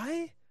like,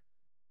 I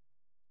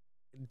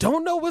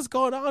don't know what's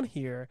going on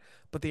here,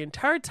 but the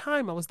entire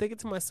time I was thinking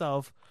to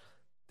myself,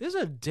 there's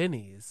a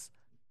Denny's.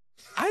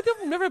 I've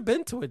never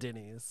been to a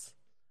Denny's.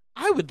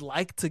 I would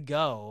like to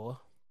go.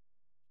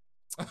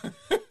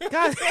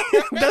 God,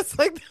 that's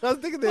like I was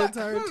thinking the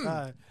entire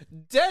time.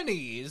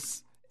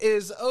 Denny's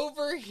is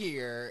over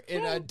here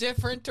in a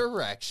different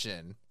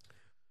direction.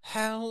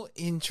 How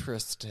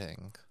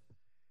interesting.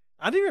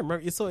 I didn't even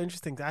remember. It's so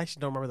interesting. I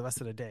actually don't remember the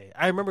rest of the day.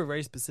 I remember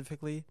very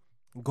specifically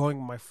going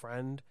with my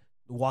friend,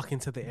 walking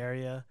to the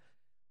area.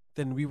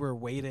 Then we were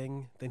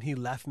waiting. Then he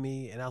left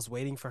me, and I was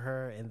waiting for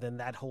her. And then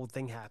that whole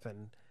thing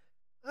happened.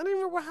 I don't even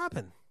remember what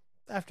happened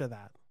after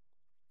that.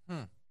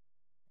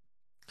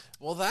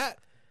 Well, that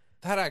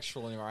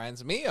actually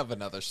reminds me of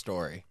another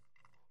story.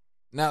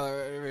 Now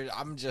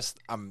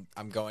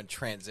I'm going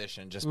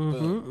transition. Just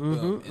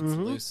boom. It's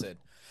lucid.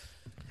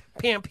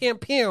 Pew, pew,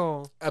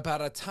 pew.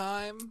 About a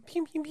time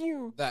Pew, pew,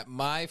 pew. that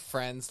my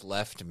friends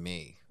left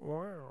me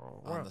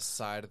Wow. on the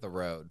side of the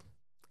road.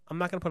 I'm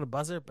not going to put a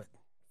buzzer, but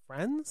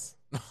friends?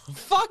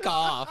 Fuck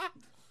off.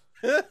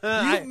 You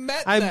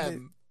met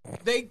them.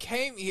 They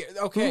came here.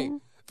 Okay.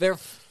 They're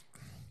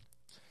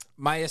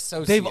my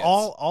associates. They've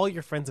all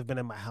your friends have been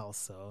in my house,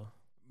 so.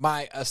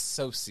 My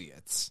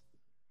associates.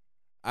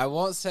 I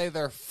won't say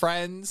they're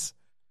friends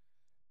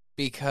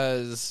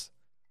because,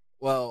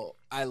 well,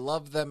 I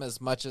love them as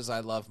much as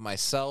I love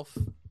myself.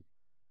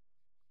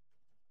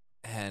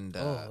 And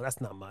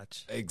that's not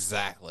much.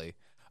 Exactly.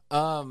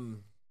 I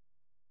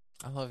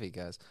love you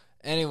guys.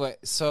 Anyway,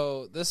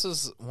 so this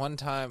is one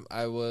time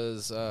I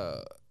was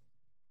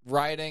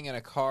riding in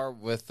a car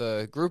with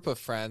a group of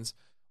friends.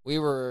 We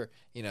were,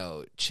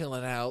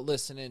 chilling out,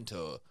 listening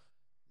to,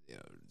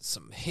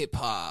 some hip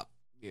hop,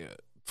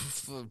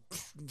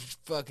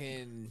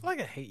 fucking. I feel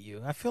like I hate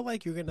you. I feel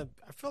like you're gonna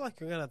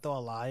throw a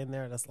lie in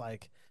there that's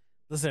like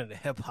listening to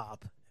hip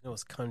hop and it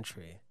was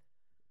country.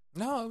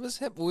 No, it was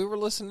hip. We were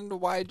listening to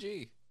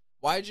YG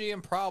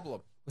and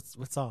Problem.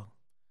 What song?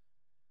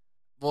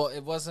 Well,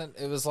 it wasn't.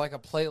 It was like a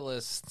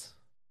playlist.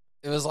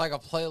 It was like a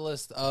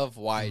playlist of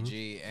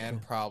YG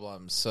and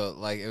Problems. So,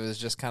 like, it was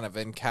just kind of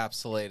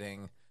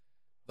encapsulating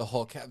the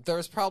whole. There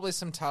was probably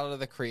some Tyler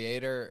the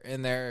Creator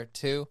in there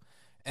too.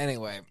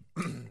 Anyway,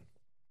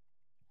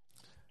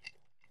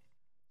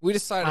 we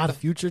decided. Odd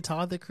Future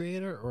Tyler the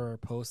Creator or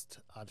post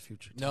Odd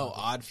Future? No,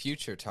 Odd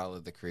Future Tyler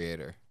the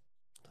Creator.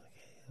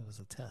 Okay, it was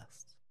a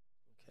test.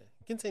 Okay,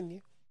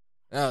 continue.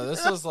 No,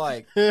 this was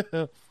like.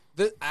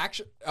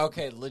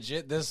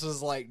 Legit, this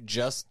was like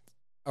just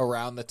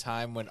around the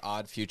time when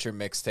Odd Future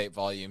Mixtape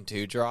Volume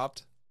 2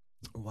 dropped.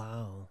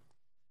 Wow.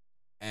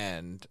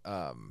 And,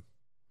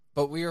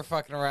 but we were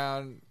fucking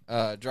around,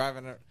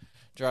 driving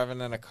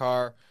in a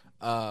car,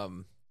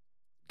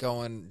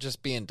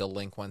 just being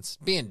delinquents,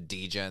 being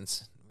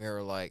degents. We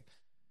were like,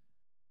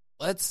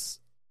 let's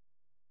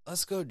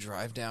go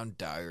drive down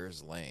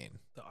Dyer's Lane.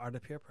 The art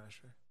of peer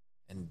pressure.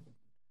 And,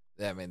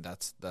 I mean,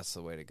 that's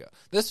the way to go.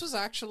 This was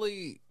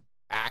actually,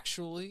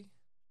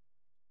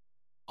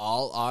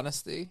 all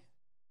honesty,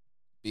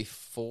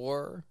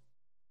 before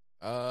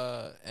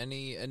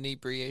any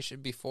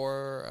inebriation,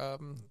 before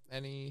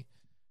any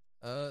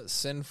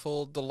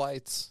sinful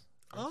delights.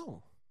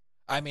 Oh.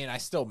 I mean, I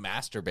still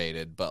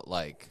masturbated, but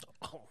like,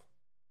 Oh.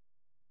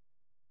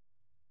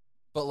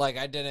 But like,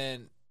 I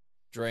didn't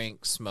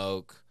drink,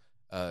 smoke,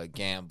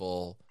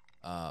 gamble,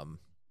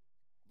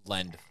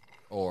 lend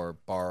or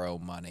borrow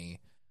money,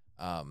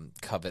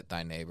 covet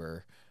thy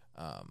neighbor,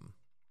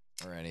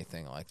 or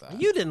anything like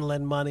that. You didn't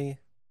lend money.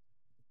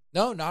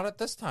 No, not at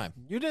this time.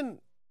 You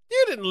didn't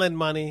lend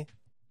money.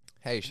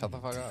 Hey, shut the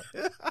fuck up.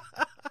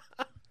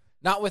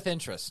 Not with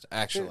interest,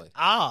 actually.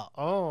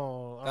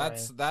 All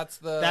That's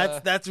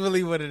right. That's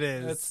really what it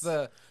is.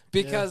 It's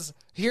because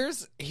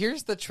here's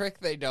the trick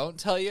they don't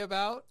tell you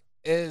about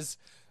is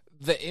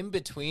the in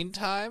between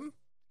time.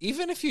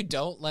 Even if you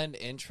don't lend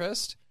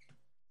interest,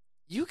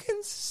 you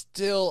can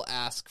still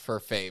ask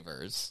for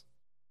favors,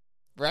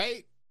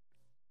 right?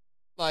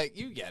 Like,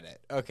 you get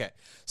it. Okay.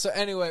 So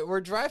anyway,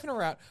 we're driving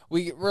around.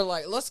 We're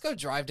like, let's go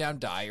drive down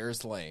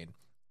Dyer's Lane.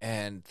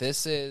 And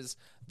this is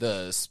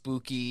the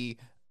spooky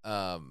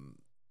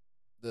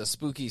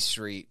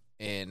street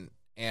in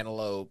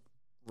Antelope,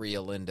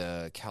 Rio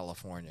Linda,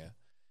 California.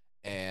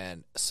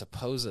 And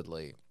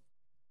supposedly,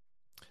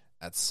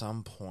 at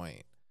some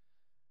point,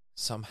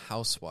 some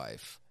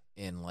housewife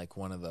in like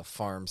one of the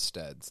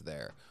farmsteads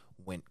there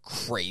went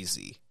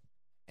crazy,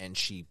 and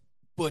she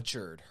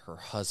butchered her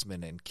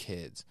husband and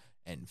kids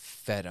and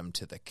fed them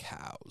to the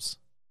cows.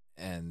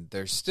 And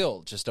there's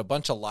still just a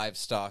bunch of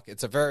livestock.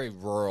 It's a very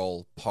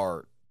rural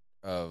part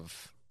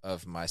of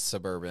my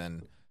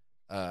suburban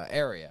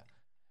area.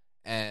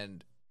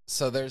 And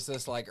so there's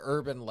this like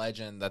urban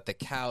legend that the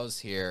cows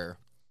here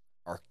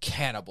are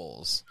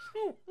cannibals.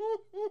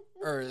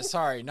 Or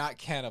sorry, not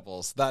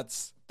cannibals.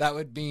 That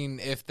would mean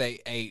if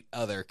they ate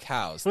other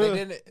cows.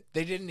 They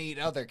didn't eat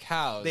other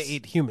cows. They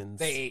ate humans.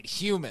 They ate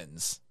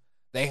humans.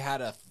 They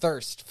had a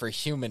thirst for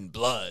human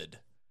blood.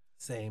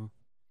 Same.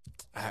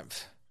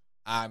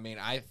 I mean,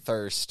 I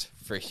thirst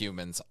for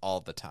humans all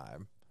the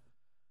time.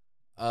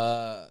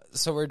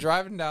 So we're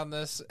driving down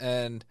this,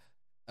 and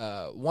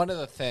one of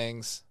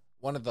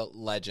the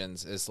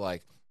legends is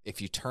like,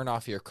 if you turn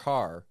off your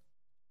car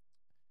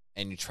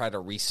and you try to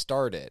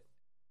restart it,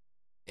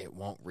 it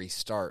won't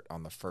restart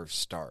on the first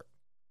start.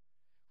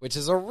 Which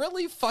is a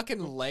really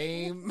fucking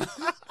lame...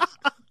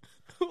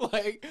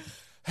 like,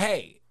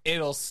 hey,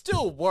 it'll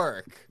still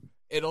work.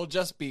 It'll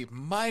just be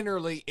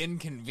minorly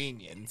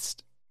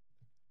inconvenienced.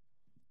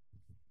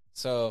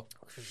 So...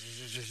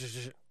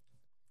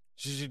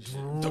 It's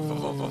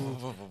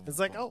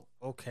like, oh,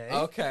 okay.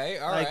 Okay,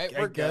 all right,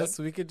 we're I guess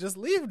good. we could just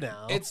leave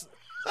now. It's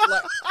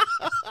like...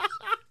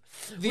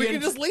 we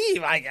can just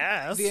leave, I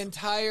guess. The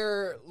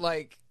entire,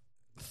 like...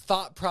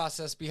 thought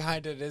process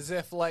behind it is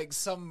if like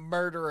some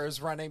murderer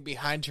is running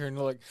behind you and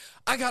you're like,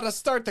 I gotta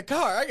start the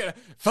car, I gotta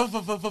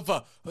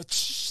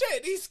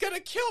shit, he's gonna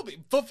kill me,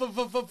 we're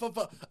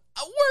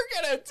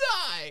gonna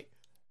die.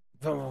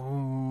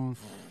 Boom.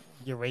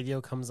 Your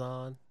radio comes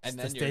on, and it's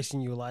then the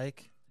station you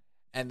like,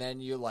 and then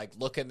you like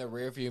look in the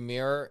rearview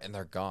mirror and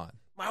they're gone.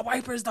 My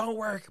wipers don't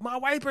work. The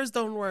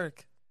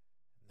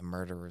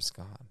murderer's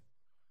gone.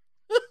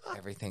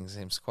 Everything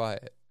seems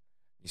quiet.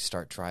 You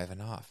start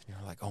driving off, and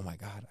you're like, oh my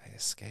God, I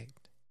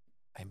escaped.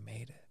 I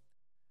made it.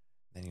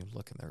 Then you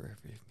look in the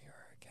rearview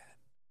mirror again.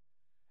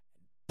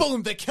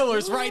 Boom, the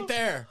killer's right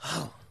there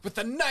with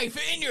the knife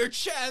in your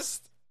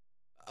chest.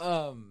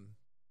 So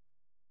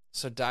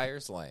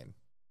Dyer's Lane.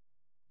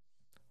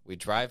 We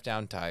drive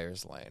down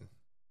Dyer's Lane.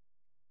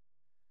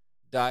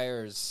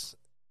 Dyer's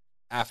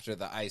after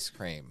the ice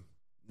cream,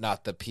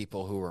 not the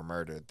people who were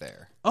murdered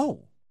there.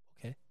 Oh,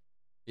 okay.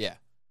 Yeah.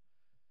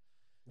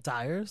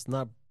 Dyer's,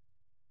 not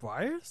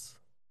Briars?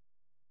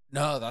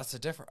 No, that's a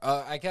different...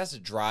 I guess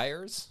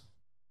Dryers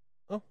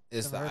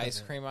is the heard of ice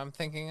it. cream I'm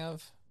thinking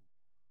of.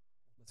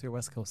 What's your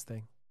West Coast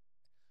thing?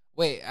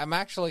 Wait, I'm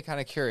actually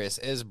kind of curious.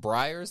 Is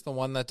Breyers the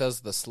one that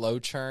does the slow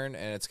churn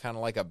and it's kind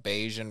of like a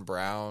beige and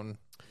brown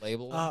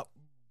label?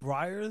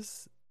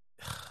 Briars,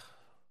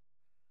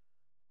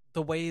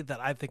 the way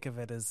that I think of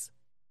it is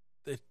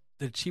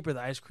the cheaper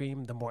the ice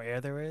cream, the more air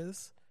there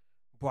is.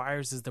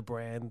 Briars is the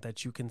brand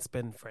that you can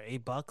spend for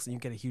 $8 and you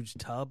get a huge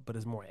tub, but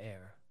it's more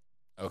air.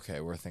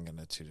 Okay, we're thinking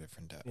of two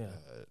different Yeah.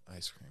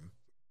 ice cream.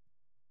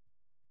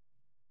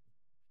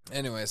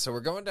 Anyway, so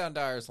we're going down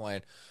Dyer's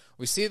Lane.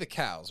 We see the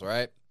cows,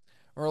 right?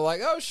 And we're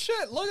like, oh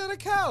shit, look at the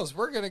cows.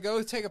 We're going to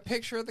go take a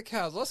picture of the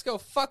cows. Let's go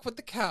fuck with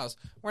the cows.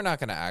 We're not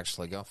going to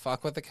actually go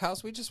fuck with the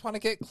cows. We just want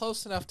to get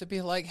close enough to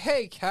be like,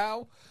 hey,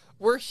 cow,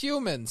 we're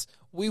humans.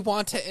 We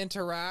want to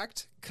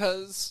interact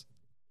because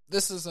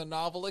this is a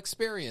novel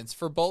experience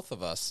for both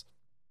of us.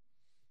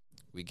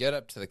 We get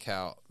up to the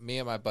cow. Me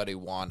and my buddy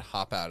Juan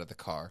hop out of the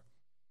car.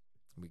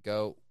 We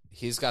go.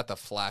 He's got the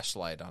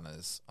flashlight on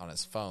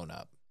his phone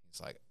up.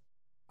 He's like,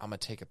 I'm going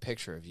to take a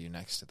picture of you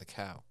next to the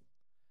cow.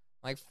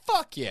 I'm like,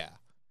 fuck yeah.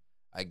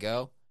 I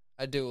go.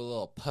 I do a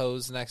little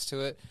pose next to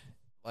it,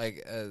 like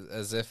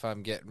as if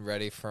I'm getting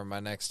ready for my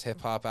next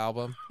hip-hop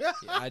album.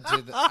 I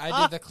do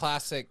the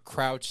classic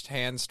crouched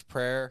hands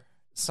prayer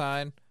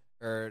sign,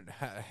 or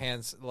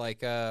hands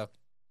like it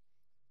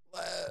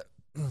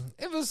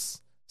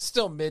was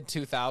still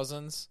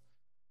mid-2000s.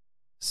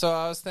 So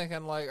I was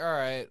thinking like, all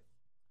right,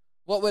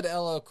 what would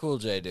LL Cool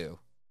J do?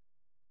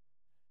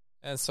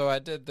 And so I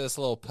did this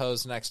little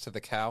pose next to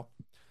the cow.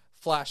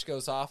 Flash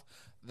goes off.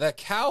 The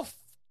cow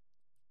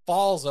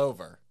falls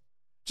over.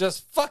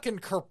 Just fucking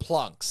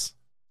kerplunks.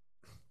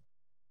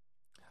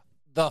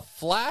 The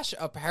flash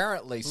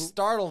apparently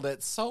startled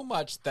it so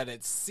much that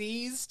it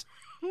seized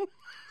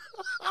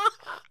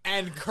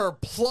and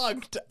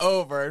kerplunked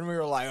over. And we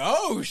were like,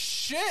 oh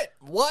shit,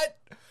 what?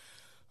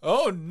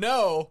 Oh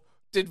no,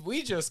 did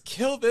we just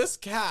kill this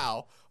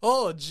cow?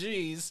 Oh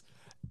jeez.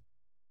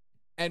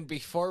 And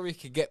before we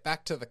could get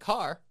back to the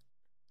car,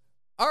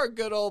 our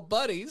good old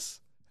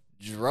buddies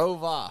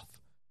drove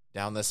off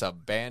down this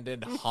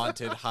abandoned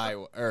haunted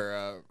highway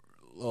or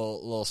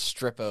little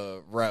strip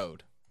of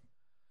road.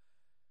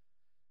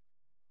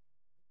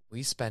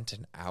 We spent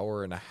an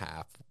hour and a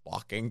half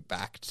walking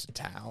back to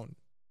town.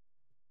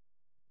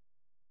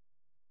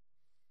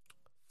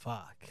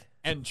 Fuck.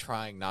 And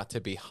trying not to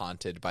be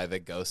haunted by the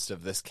ghost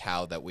of this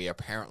cow that we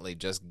apparently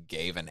just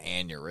gave an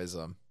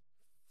aneurysm.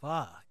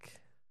 Fuck.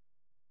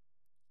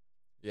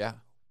 Yeah.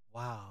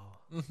 Wow.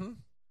 Mm-hmm.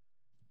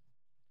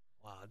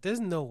 Wow. There's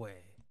no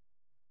way.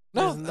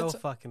 No, There's no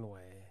fucking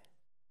way.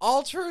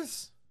 All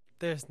truths.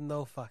 There's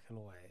no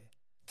fucking way.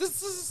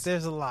 This is...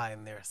 There's a lie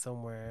in there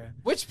somewhere.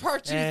 Which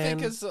part do you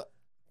think is...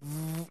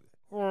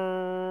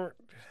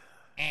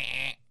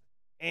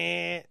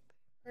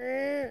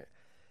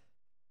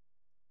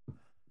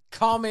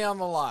 Call me on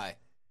the lie.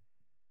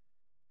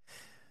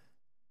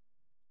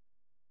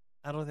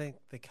 I don't think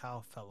the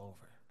cow fell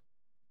over.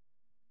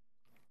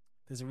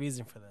 There's a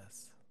reason for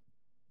this.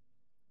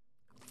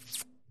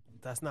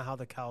 That's not how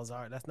the cows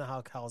are. That's not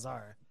how cows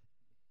are.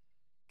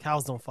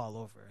 Cows don't fall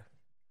over.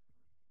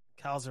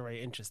 Cows are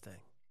very interesting.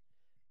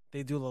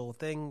 They do a little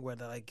thing where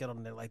they like get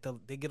on their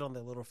they get on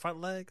their little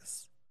front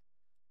legs,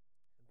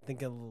 they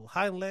get little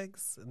hind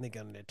legs, and they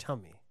get on their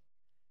tummy.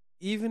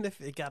 Even if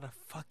it got a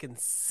fucking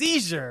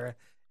seizure,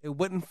 it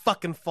wouldn't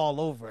fucking fall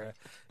over.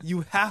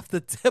 You have to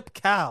tip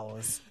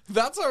cows.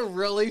 That's a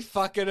really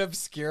fucking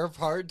obscure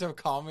part to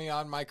call me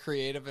on my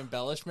creative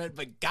embellishment,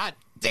 but god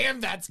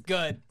damn, that's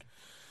good.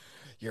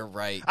 You're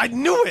right. I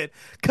knew it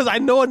because I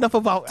know enough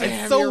about. Damn,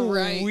 it's so you're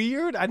right.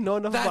 weird. I know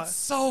enough about. That's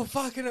so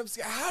fucking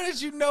obscure. How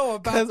did you know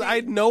about? Because I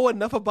know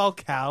enough about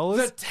cows.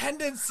 The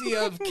tendency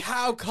of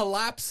cow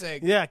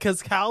collapsing. Yeah,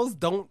 because cows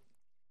don't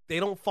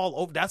fall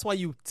over. That's why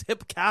you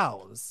tip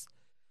cows,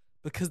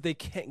 because they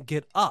can't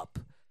get up.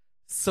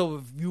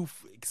 So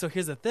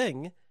here's the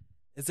thing,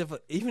 is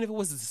even if it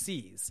was a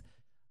seize,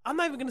 I'm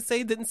not even gonna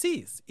say it didn't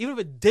seize. Even if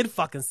it did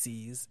fucking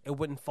seize, it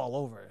wouldn't fall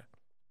over.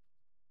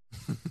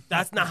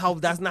 That's not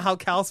how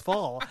cows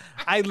fall.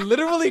 I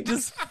literally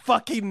just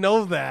fucking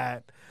know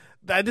that.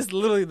 I just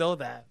literally know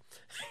that.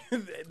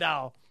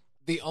 Now,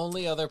 the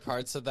only other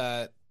parts of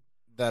that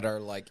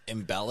are like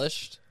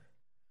embellished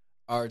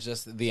are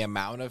just the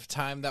amount of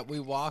time that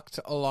we walked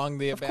along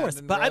the abandoned of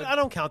course, but road. I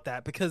don't count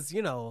that because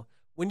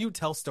when you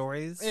tell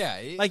stories, Yeah,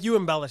 like you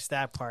embellish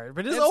that part.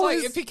 But it's it's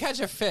always like if you catch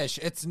a fish,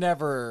 it's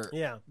never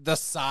Yeah. the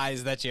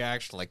size that you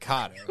actually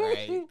caught it,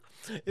 right?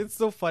 It's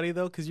so funny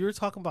though because you were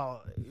fucking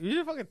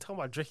talking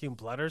about drinking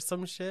blood or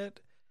some shit,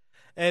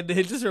 and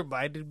it just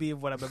reminded me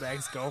of when I'm an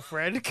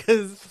ex-girlfriend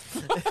because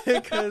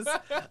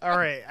all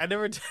right, I'm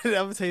gonna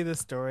tell you this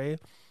story.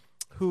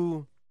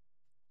 And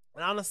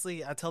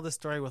honestly, I tell this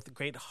story with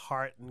great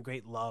heart and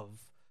great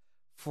love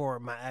for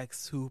my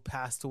ex who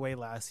passed away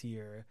last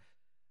year.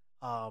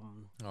 Oh,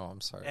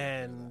 I'm sorry.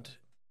 And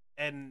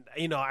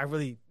I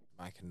really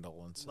my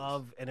condolences.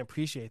 love and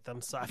appreciate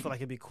them, so I feel like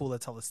it'd be cool to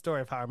tell the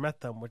story of how I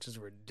met them, which is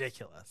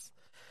ridiculous.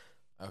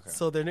 Okay.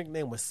 So their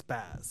nickname was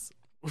Spaz,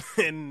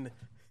 and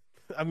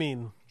I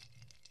mean,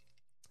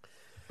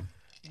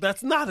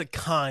 that's not a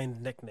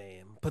kind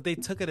nickname, but they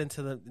took it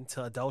into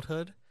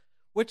adulthood.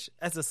 Which,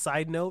 as a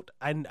side note,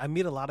 I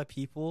meet a lot of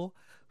people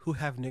who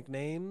have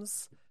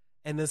nicknames,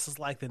 and this is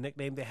like the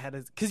nickname they had,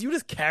 because you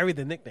just carry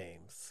the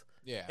nicknames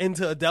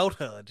into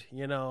adulthood,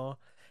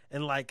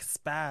 And like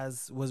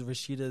Spaz was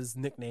Rashida's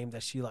nickname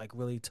that she like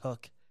really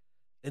took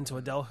into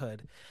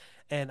adulthood.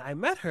 And I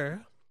met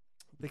her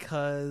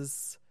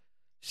because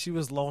she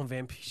was low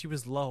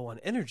on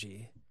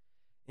energy,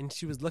 and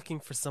she was looking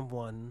for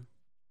someone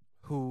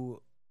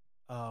who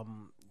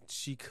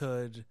she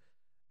could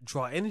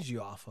draw energy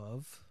off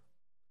of.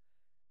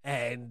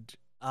 And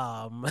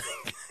I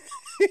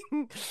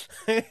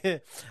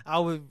never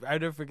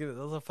forget it.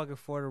 That was a fucking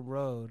Fordham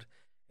Road,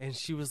 and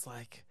she was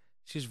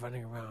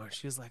running around.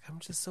 She was like, "I'm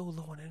just so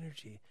low on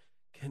energy.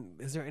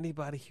 Is there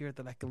anybody here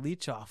that I can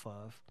leech off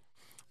of?"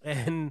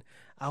 And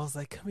I was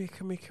like, "Come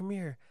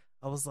here."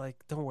 I was like,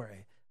 "Don't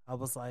worry." I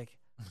was like,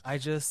 I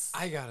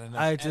got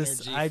enough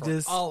energy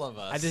for all of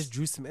us. I just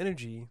drew some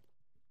energy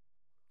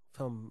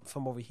from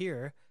over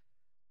here.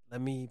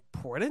 Let me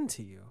pour it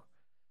into you.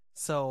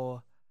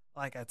 So,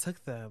 like, I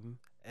took them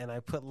and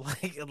I put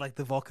like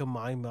the Vulcan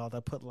mind meld. I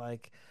put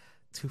like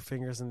 2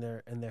 fingers in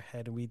their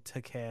head, and we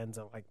took hands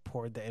and like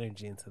poured the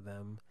energy into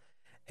them,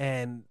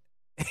 and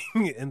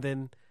and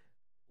then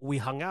we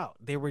hung out.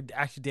 They were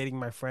actually dating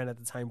my friend at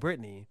the time,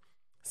 Brittany.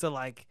 So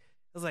like,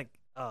 I was like,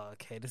 oh,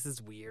 okay, this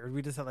is weird.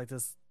 We just had like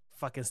this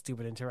fucking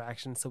stupid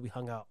interaction. So we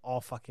hung out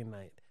all fucking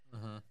night.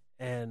 Mm-hmm.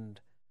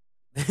 And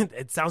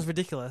it sounds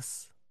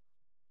ridiculous,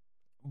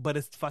 but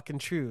it's fucking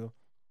true.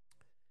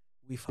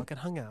 We fucking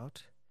hung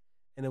out,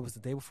 and it was the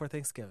day before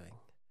Thanksgiving.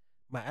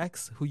 My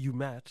ex, who you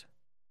met,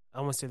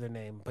 I won't say their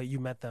name, but you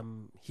met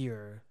them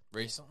here.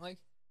 Recently?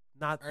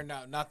 Not Or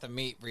no, not the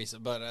meet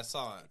recent, but I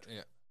saw it.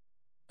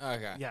 Yeah.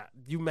 Okay. Yeah,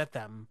 you met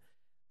them.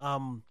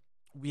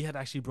 We had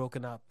actually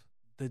broken up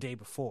the day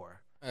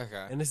before,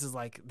 Okay. and this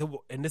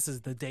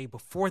is the day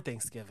before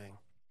Thanksgiving.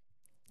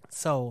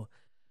 So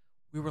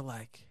we were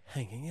like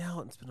hanging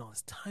out and spending all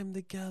this time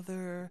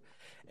together,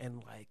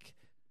 and like,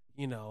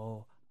 you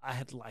know, I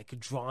had like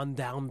drawn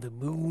down the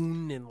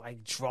moon and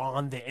like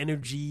drawn the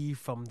energy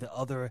from the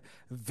other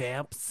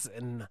vamps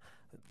and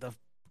the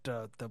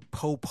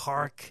Poe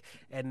Park,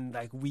 and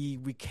like we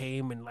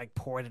came and like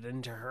poured it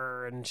into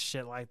her and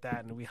shit like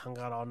that, and we hung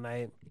out all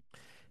night.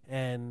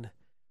 And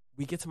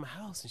we get to my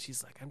house, and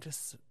she's like, "I'm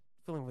just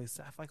feeling really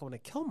sad. I feel like I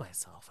want to kill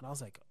myself." And I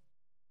was like,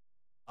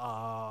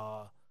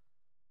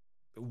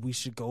 we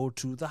should go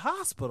to the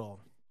hospital."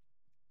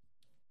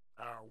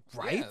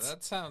 Right? Yeah,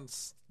 that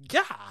sounds.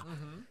 Yeah.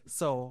 Mm-hmm.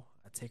 So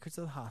I take her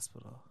to the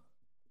hospital,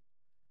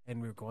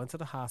 and we were going to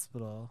the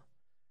hospital,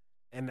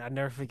 and I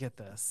never forget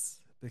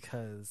this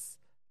because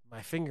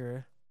my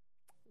finger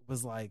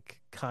was like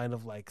kind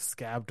of like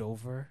scabbed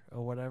over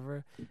or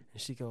whatever. And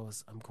she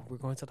goes, we're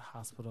going to the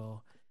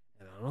hospital,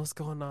 and I don't know what's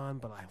going on,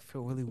 but I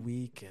feel really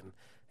weak, and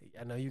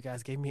I know you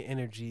guys gave me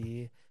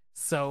energy.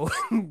 So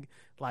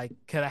like,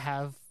 could I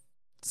have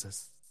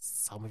just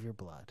some of your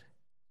blood?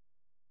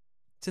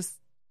 Just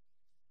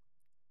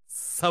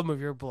some of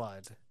your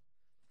blood.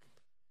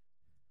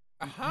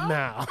 Uh-huh.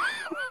 Now.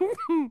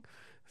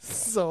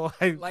 So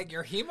Like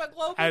your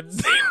hemoglobin? I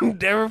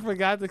never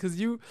forgot that, because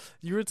you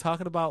were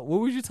talking about, what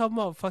were you talking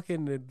about?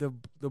 Fucking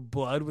the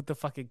blood with the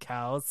fucking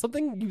cows.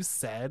 Something you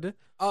said.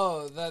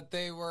 Oh, that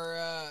they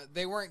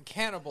weren't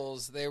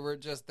cannibals. They were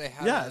just they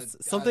had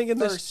something a in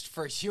this thirst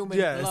for human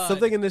Yeah, blood.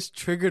 something in this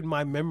triggered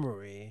my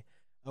memory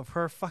of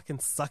her fucking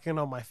sucking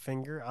on my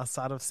finger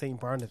outside of St.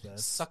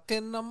 Barnabas.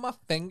 Sucking on my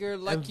finger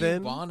like And you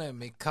then- wanted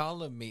me,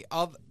 calling me.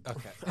 Okay.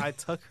 I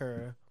took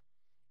her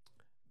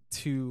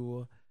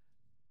to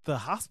the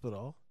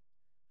hospital.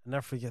 I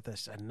never forget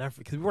this.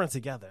 Because we weren't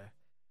together.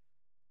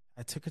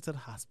 I took her to the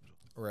hospital.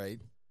 Right.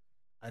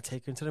 I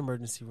take her into the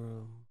emergency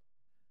room.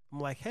 I'm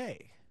like,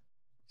 hey.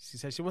 She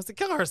said she wants to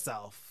kill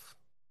herself,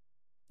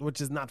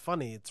 which is not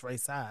funny. It's very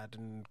sad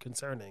and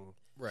concerning.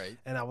 Right.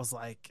 And I was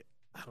like,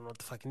 I don't know what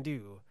to fucking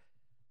do.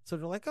 So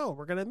they're like, oh,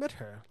 we're going to admit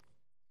her.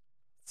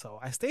 So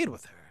I stayed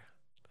with her.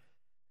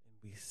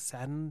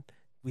 And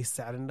we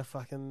sat in the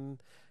fucking,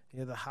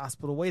 the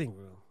hospital waiting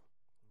room.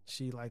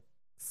 She like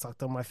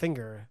sucked on my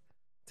finger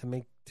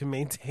to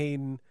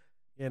maintain,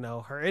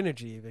 her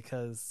energy,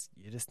 because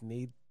you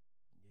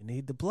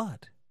need the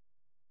blood.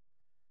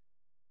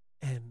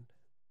 And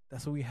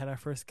that's when we had our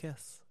first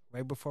kiss,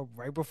 right before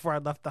I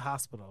left the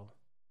hospital.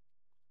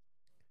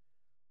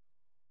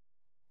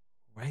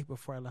 Right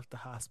before I left the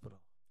hospital.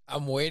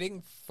 I'm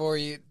waiting for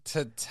you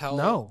to tell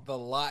No. the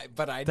lie,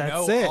 but I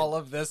That's know it. all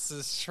of this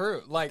is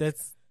true. Like,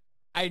 That's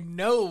I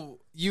know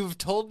you've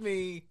told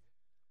me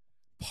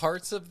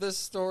parts of this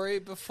story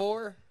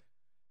before,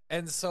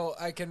 and so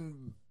I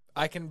can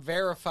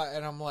verify.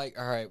 And I'm like,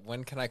 all right,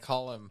 when can I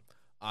call him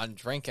on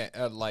drinking?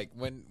 Like,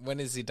 when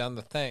has he done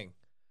the thing?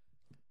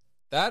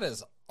 That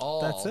is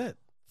all. that's it.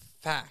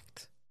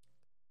 Fact.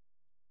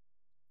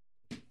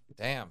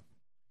 Damn.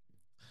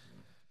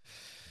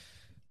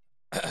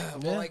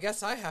 Well, Yeah. I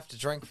guess I have to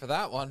drink for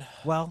that one.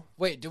 Well,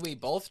 Wait, do we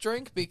both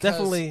drink? Because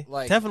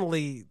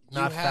definitely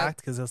not had- fact,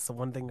 because that's the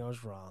one thing that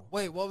was wrong.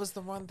 Wait, what was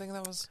the one thing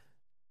that was?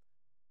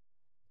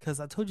 Because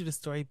I told you the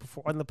story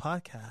before on the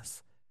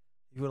podcast.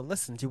 If you would have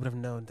listened, you would have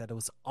known that it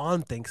was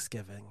on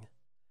Thanksgiving,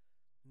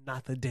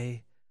 not the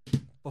day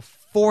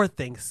before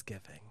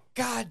Thanksgiving.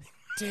 God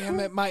damn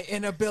it! My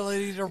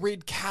inability to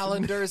read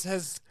calendars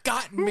has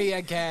gotten me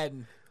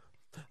again.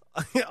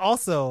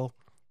 Also,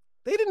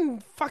 they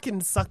didn't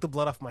fucking suck the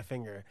blood off my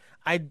finger.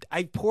 I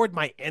poured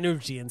my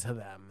energy into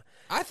them.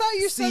 I thought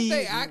you said See-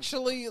 they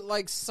actually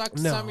like sucked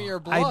No, some of your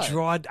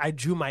blood. I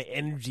drew my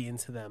energy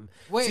into them.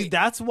 Wait. See,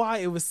 that's why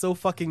it was so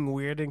fucking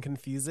weird and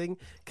confusing.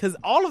 Because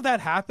all of that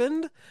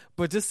happened,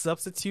 but just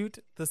substitute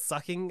the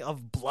sucking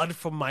of blood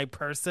from my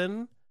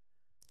person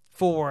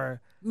for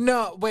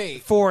No,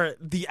 wait, for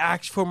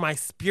my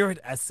spirit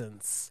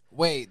essence.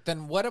 wait.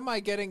 Then what am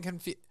I getting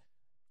confused?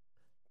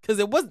 Because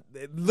it was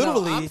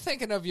literally I'm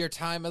thinking of your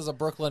time as a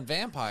Brooklyn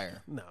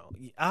vampire.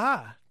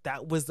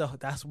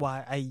 that's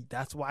why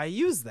I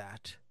used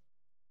that.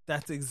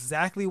 That's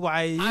exactly why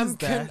I used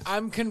that.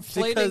 I'm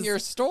conflating Because- your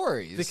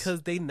stories.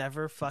 Because they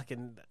never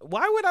fucking.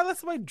 Why would I let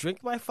somebody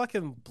drink my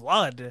fucking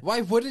blood?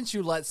 Why wouldn't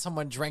you let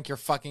someone drink your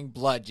fucking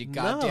blood, you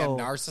goddamn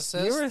No,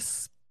 narcissist? You're a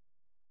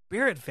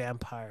spirit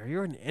vampire.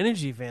 You're an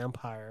energy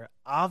vampire,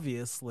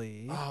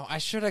 obviously. Oh, I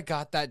should have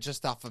got that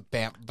just off of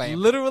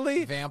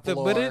Literally, vamp the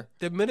lore.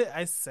 minute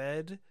I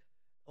said,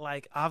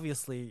 like,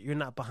 obviously, you're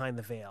not behind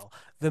the veil.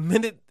 The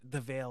minute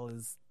the veil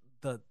is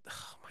oh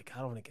my god, I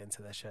don't want to get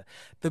into that shit.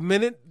 The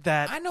minute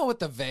that I know what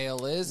the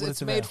veil is. What It's is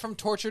the made veil? from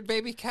tortured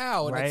baby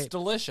cow, and it's Right?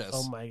 delicious.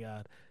 Oh my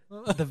god,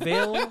 the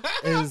veil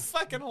is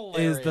fucking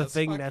hilarious. is the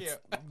thing Fuck that's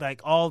you.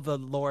 like all the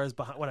lore is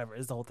behind. Whatever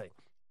is the whole thing.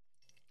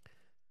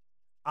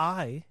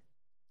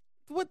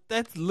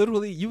 That's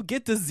literally you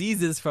get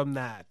diseases from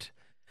that.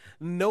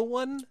 No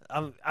one.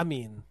 I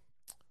mean,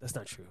 that's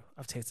not true.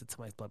 I've tasted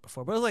somebody's blood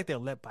before, but it was like their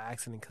lip by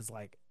accident because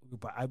like we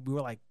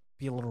were like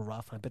being a little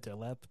rough and I bit their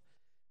lip.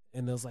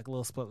 And there was like a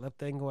little split lip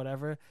thing or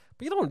whatever.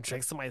 But you don't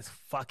drink somebody's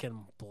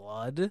fucking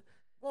blood.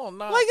 Well,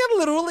 not Like I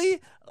literally,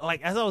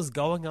 like as I was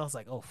going, I was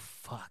like, oh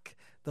fuck.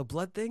 The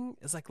blood thing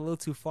is like a little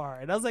too far.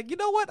 And I was like, you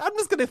know what? I'm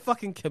just gonna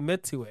fucking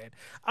commit to it.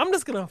 I'm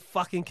just gonna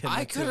fucking commit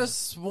I to could it. have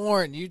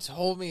sworn you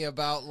told me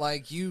about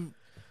like you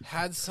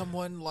had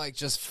someone like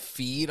just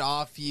feed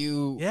off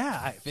you.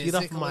 Yeah, I feed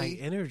off my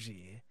physically.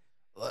 energy.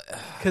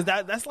 Cause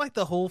that's like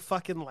the whole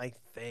fucking like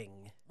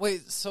thing.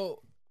 Wait,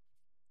 so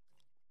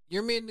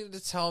you're meaning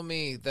to tell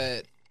me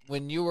that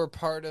when you were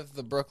part of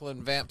the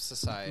Brooklyn Vamp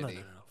Society,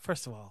 No.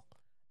 First of all,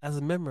 as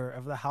a member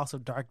of the House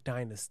of Dark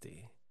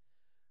Dynasty,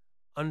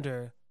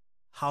 under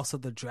House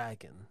of the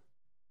Dragon,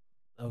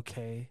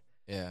 okay,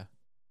 yeah,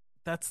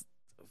 that's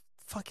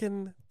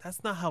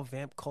not how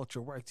vamp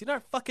culture works. You're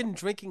not fucking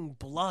drinking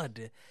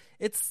blood.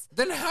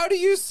 then how do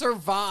you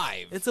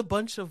survive? It's a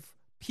bunch of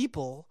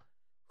people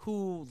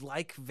who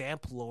like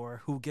vamp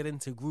lore who get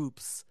into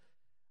groups.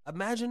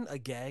 Imagine a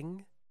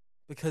gang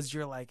because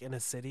you're like in a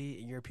city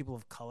and you're people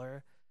of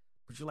color,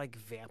 but you like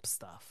vamp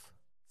stuff.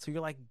 So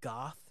you're like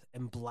goth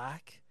and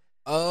black.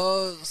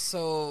 Oh,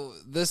 so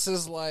this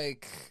is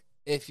like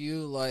if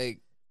you like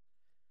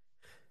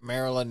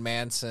Marilyn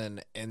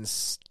Manson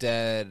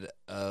instead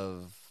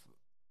of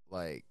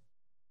like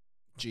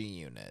G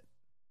Unit.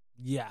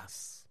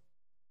 Yes.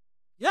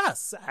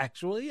 Yes,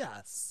 actually,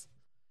 yes.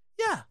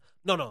 Yeah.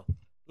 No.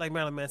 Like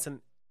Marilyn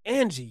Manson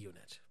and G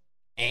Unit.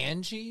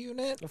 And G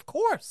Unit? Of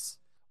course.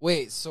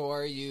 Wait, so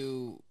are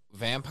you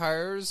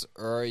vampires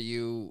or are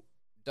you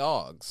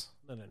dogs?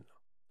 No.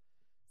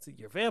 See,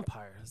 you're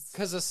vampires.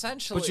 Because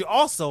essentially, But you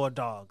also are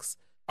dogs.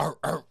 Arr,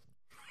 arr.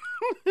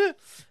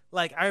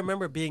 Like, I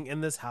remember being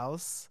in this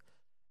house,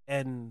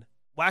 and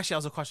well, actually, I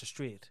was across the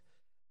street,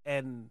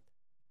 and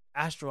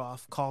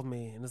Astroff called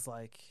me and is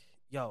like,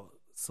 "Yo,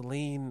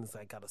 Celine is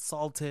like got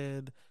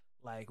assaulted.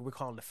 Like, we're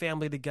calling the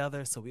family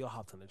together, so we all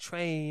hopped on the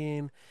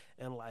train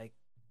and like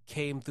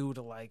came through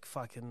to like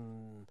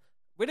fucking.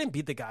 We didn't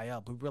beat the guy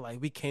up.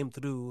 We came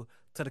through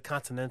to the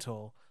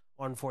Continental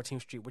on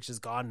 14th Street, which is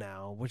gone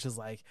now, which is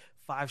like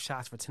 5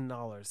 shots for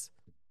 $10.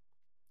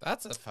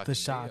 That's a fucking The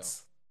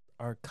shots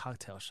are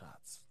cocktail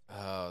shots." deal.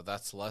 Oh,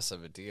 that's less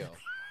of a deal.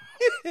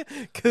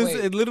 Because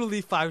Wait. it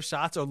literally 5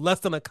 shots or less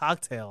than a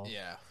cocktail.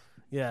 Yeah.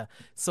 Yeah.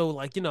 So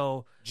like, you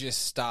know,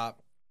 Just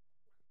stop,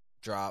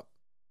 drop,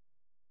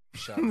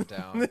 shut it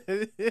down,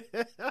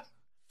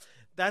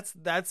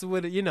 that's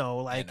what, you know,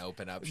 like and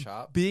open up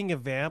shop. being a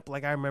vamp.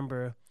 Like I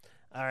remember,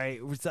 all right,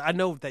 so I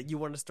know that you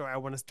want a story, I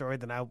want a story,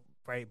 then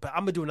right, but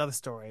I'm gonna do another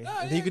story. No,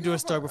 and yeah, you can do go a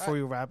story for it. before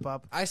we wrap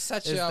up. I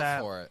set you Is up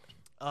that- for it.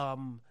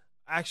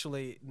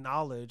 Actually,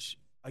 Knowledge,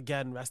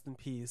 again, rest in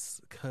peace,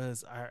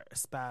 because our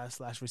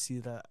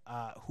Spaz/Reseda,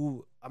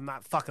 who I'm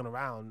not fucking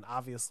around,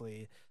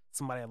 obviously,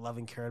 somebody I love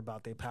and cared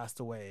about, they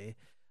passed away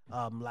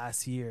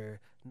last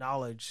year.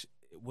 Knowledge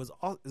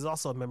is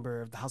also a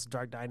member of the House of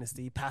Dark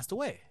Dynasty, passed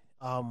away.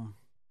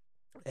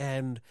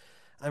 And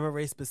I remember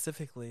very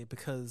specifically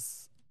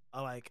because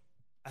I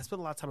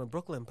spent a lot of time in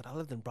Brooklyn, but I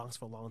lived in Bronx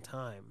for a long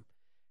time.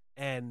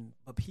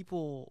 But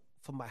people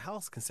from my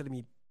house consider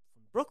me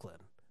from Brooklyn.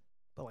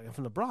 But like I'm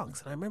from the Bronx,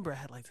 and I remember I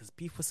had like this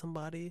beef with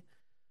somebody.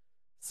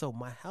 So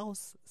my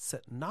house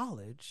sent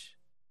Knowledge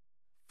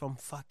from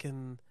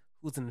fucking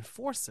who's an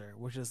enforcer,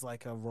 which is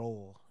like a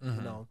role, you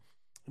Mhm. know.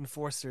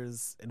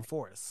 Enforcers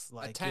enforce,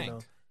 like tank. you know,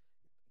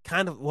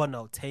 kind of. Well,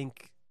 no,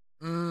 Tank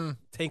Mm.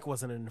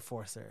 wasn't an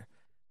enforcer.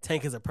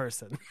 Tank is a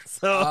person.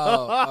 So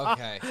Oh,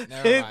 okay.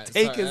 Never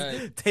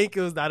mind. Tank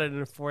was not an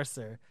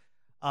enforcer.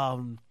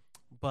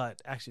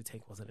 But actually,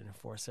 Tank wasn't an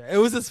enforcer. It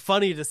was just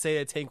funny to say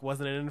that Tank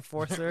wasn't an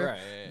enforcer,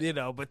 Right. you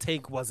know. But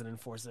Tank was an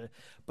enforcer.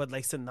 But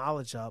like, sent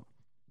Knowledge up,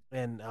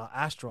 and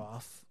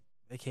Astroff,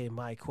 aka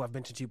Mike, who I've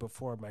mentioned to you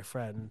before, my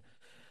friend,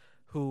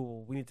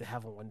 who we need to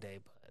have him one day.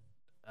 But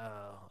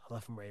I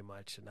love him very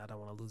much, and I don't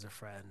want to lose a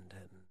friend,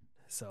 and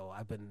so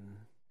I've been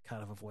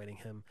kind of avoiding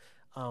him.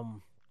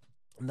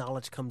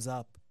 Knowledge comes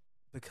up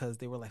because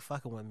they were like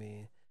fucking with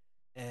me,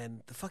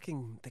 and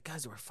the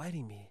guys that were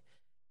fighting me.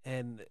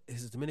 And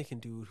his Dominican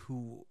dude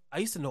who I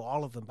used to know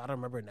all of them, but I don't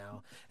remember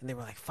now. And they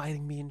were like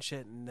fighting me and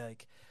shit, and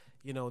like,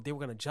 you know, they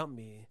were gonna jump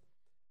me.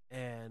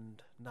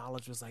 And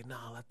Knowledge was like,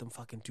 "Nah, let them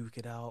fucking duke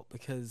it out,"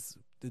 because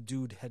the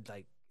dude had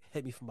like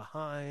hit me from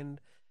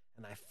behind,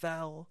 and I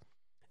fell.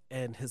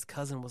 And his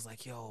cousin was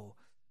like, "Yo,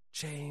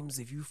 James,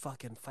 if you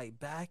fucking fight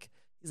back,"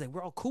 he's like,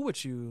 "We're all cool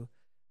with you,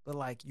 but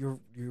like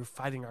you're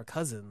fighting our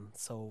cousin,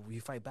 so if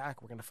you fight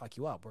back, we're gonna fuck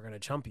you up. We're gonna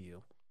jump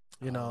you."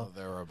 You know,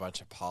 there were a bunch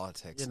of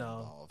politics you know,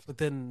 involved. but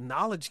then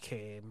Knowledge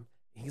came.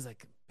 He's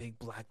like big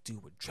black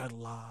dude with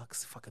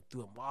dreadlocks, fucking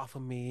threw him off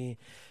of me,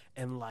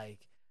 and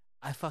like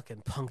I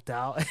fucking punked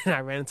out and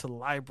I ran into the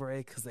library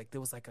because like there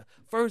was like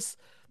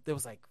there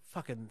was like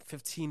fucking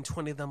 15,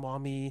 20 of them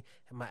on me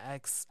and my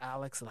ex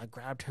Alex, and I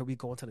grabbed her. We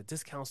go into the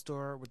discount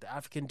store with the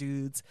African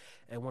dudes,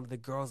 and one of the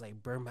girls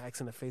like burned my ex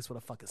in the face with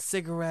a fucking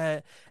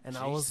cigarette, and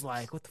I was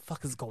like, what the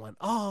fuck is going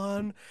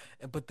on?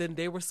 But then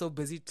they were so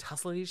busy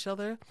tussling each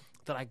other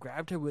that I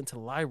grabbed her. We went to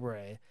the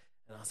library,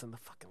 and I was in the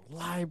fucking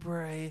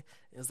library.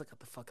 It was like at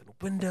the fucking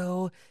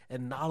window,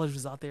 and Knowledge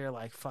was out there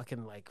like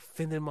fucking like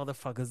fending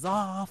motherfuckers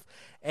off,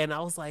 and I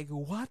was like,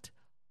 what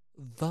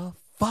the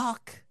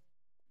fuck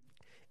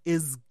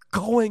is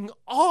going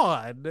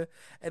on?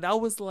 And I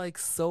was like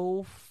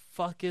so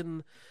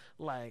fucking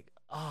like,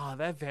 oh,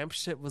 that vamp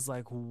shit was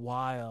like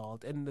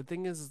wild. And the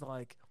thing is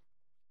like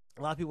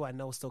a lot of people I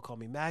know still call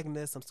me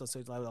Magnus. I'm still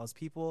searching a lot of those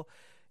people,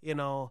 you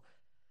know,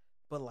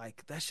 but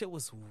like that shit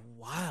was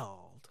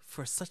wild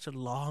for such a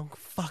long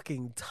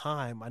fucking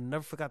time. I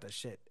never forgot that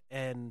shit.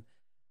 And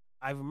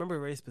I remember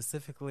very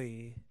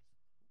specifically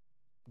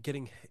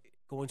going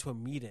to a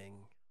meeting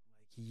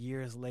like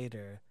years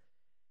later,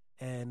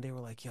 and they were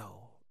like,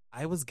 yo,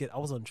 I was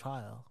on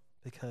trial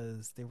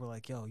because they were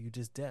like, yo, you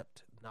just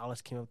dipped.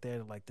 Knowledge came up there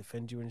to like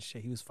defend you and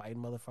shit. He was fighting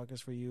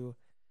motherfuckers for you,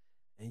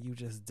 and you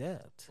just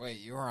dipped. Wait,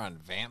 you were on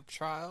vamp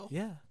trial?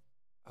 Yeah.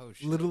 Oh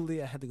shit.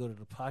 Literally, I had to go to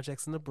the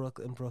projects in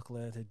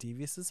Brooklyn to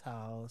Devious's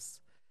house,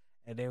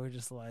 and they were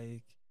just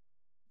like,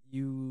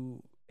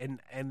 you and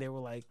they were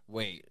like,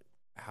 wait,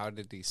 how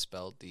did he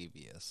spell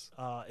devious?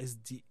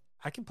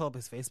 I can pull up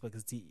his Facebook.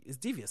 Is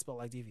Devious spelled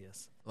like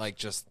Devious? Like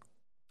just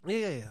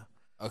Yeah.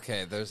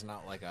 okay. There's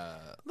not like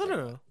a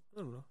No.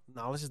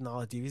 Knowledge is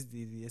knowledge.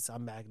 Devious.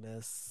 I'm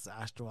Magnus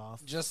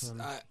Astroff. just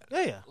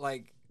yeah.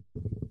 like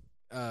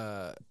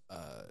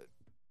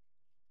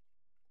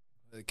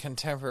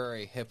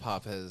contemporary hip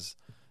hop has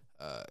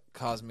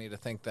caused me to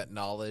think that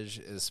knowledge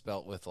is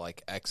spelt with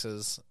like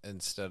X's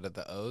instead of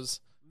the O's.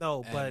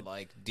 No, And, but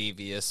like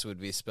devious would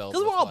be spelled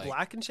because with we're all like,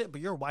 black and shit,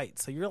 but you're white,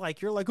 so you're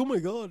like, oh my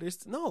god,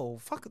 no,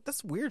 fuck,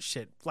 that's weird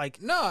shit.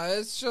 Like, no,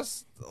 it's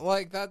just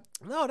like that.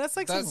 no, that's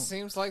like That some,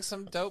 seems like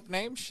some dope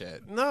name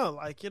shit. no,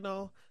 like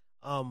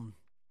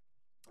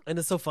and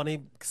it's so funny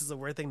because it's a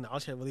weird thing.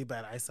 Knowledge had really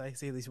bad eyesight.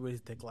 See, at least with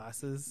his thick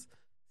glasses.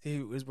 He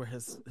was where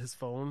his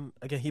phone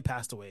again. He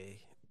passed away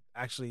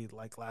actually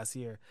like last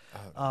year.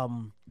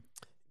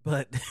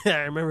 But I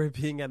remember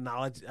being at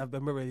Knowledge. I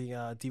remember being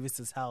at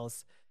Devis's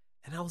house,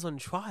 and I was on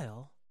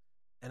trial,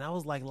 and I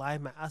was like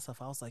lying my ass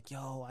off. I was like,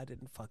 "Yo, I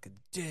didn't fucking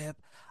dip.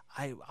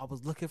 I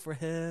was looking for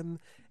him,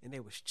 and they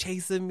was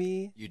chasing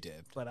me. You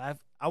did. But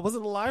I was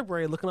in the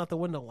library looking out the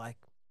window, like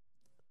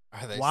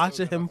Are they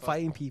watching still him gonna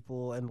fighting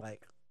people, and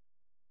like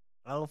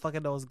I don't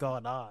fucking know what's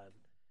going on.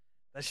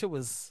 That shit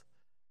was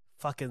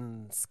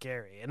fucking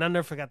scary, and I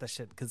never forgot that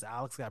shit because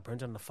Alex got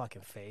burnt on the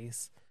fucking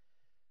face.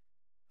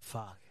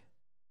 Fuck.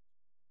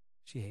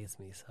 She hates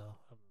me, so I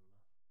don't know.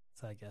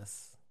 So I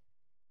guess.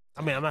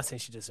 I mean, I'm not saying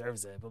she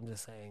deserves it, but I'm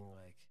just saying,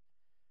 like,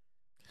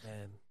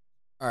 man.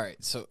 All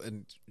right, so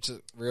and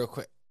just real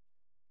quick,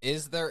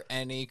 is there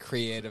any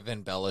creative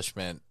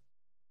embellishment?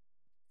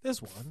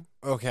 There's one.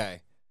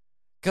 Okay,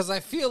 because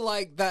I feel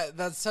like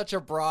that's such a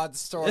broad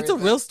story. It's a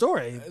real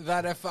story.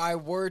 That if I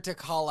were to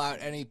call out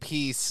any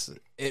piece,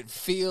 it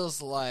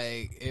feels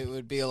like it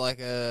would be like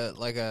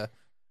a.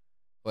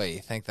 Wait, you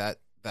think that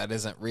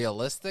isn't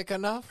realistic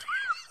enough?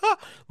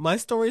 My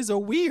stories are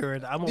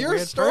weird. I'm a Your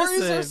weird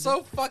stories person. are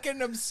so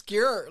fucking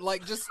obscure.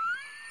 Like just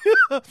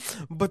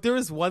But there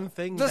is one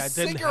thing the that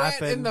didn't cigarette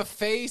happen. in the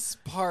face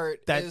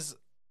part That- is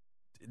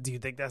Do you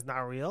think that's not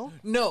real?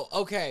 no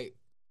okay.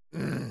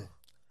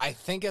 I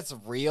think it's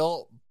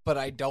real, but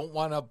I don't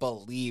want to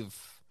believe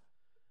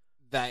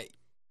that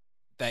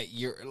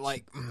you're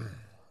like.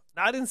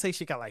 I didn't say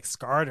she got like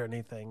scarred or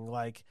anything.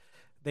 Like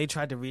they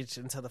tried to reach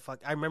into the fuck.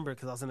 I remember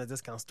because I was in a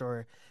discount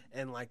store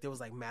and like there was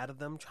like mad at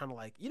them trying to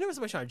like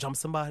somebody trying to jump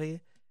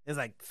somebody. It's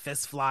like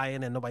fists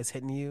flying and nobody's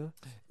hitting you.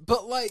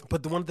 But like,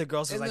 But the one of the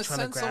girls was in like the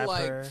trying to sense grab of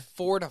like her.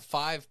 4 to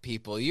 5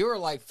 people, you were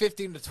like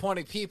 15 to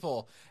 20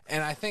 people,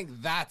 and I think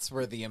that's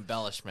where the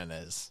embellishment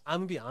is.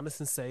 I'm gonna be honest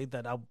and say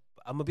that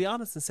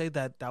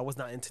that was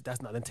not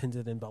that's not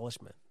intended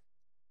embellishment.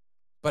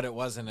 But it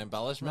was an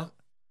embellishment.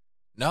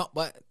 No,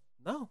 but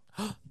No.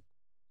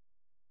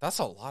 that's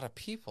a lot of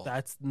people.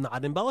 That's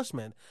not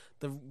embellishment.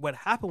 What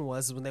happened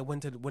was when they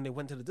went to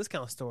the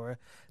discount store,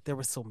 there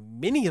were so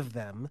many of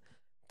them.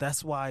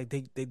 That's why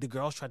the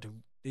girls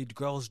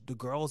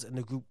in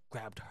the group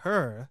grabbed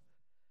her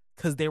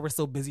because they were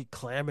so busy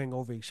clamoring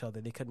over each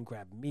other they couldn't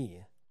grab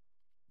me.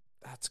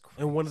 That's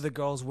crazy. And one of the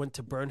girls went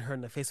to burn her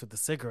in the face with a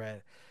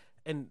cigarette,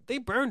 and they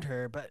burned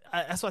her. But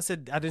that's why I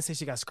said I didn't say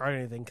she got scarred or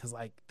anything because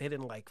like they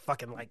didn't like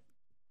fucking like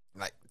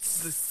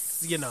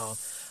you know.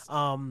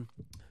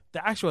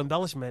 The actual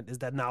embellishment is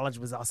that Knowledge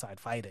was outside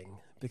fighting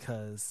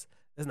because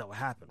that's not what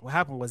happened. What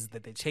happened was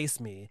that they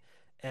chased me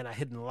and I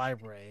hid in the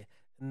library.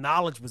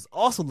 Knowledge was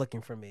also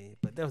looking for me,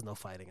 but there was no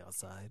fighting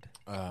outside.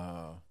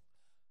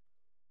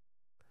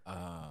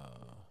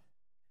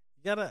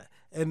 You gotta,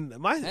 and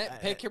my Hey,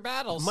 pick your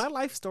battles. My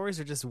life stories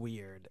are just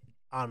weird,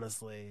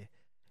 honestly.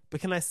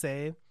 But can I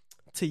say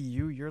to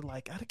you, you're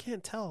like, I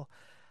can't tell.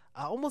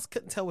 I almost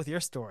couldn't tell with your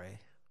story,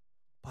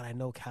 but I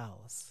know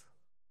cows.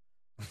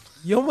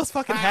 You almost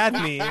fucking had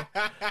me.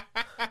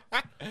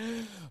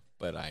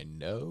 But I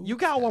know You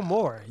got one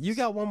more. You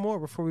got one more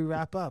before we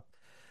wrap up.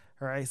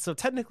 All right. So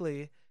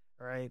technically,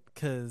 all right,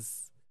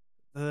 because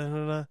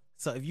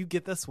so if you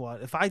get this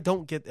one, if I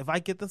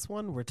get this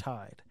one, we're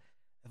tied.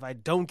 If I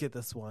don't get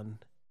this one,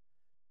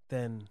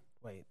 then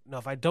wait. No,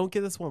 if I don't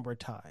get this one, we're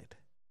tied.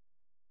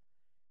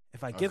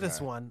 If I get this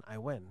Okay. one, I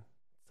win.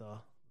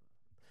 So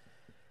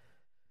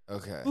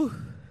Okay. whew.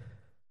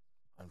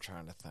 I'm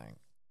trying to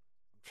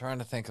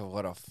think of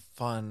what a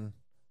fun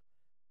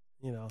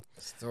You know.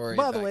 story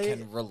By the that way,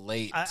 can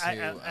relate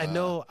I to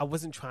know I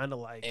wasn't trying to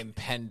like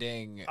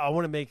impending. I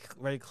want to make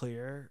very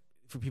clear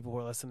for people who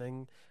are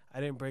listening, I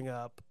didn't bring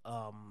up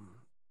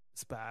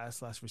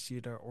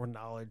Spaz/Rashida or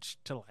Knowledge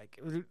to like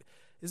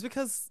it's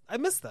because I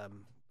miss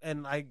them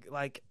and I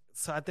like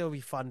so I think it would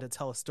be fun to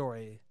tell a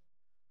story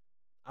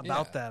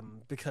about Yeah.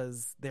 them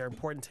because they're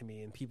important to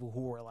me and people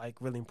who are like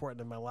really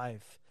important in my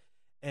life.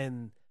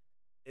 And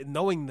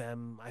knowing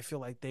them, I feel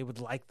like they would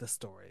like the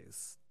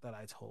stories that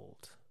I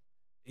told.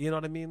 You know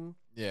what I mean?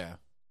 Yeah.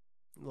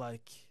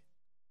 Like,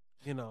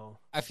 you know.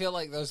 I feel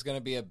like there's going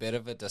to be a bit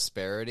of a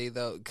disparity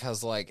though,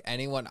 because like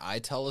anyone I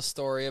tell a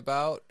story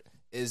about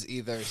is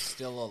either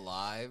still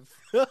alive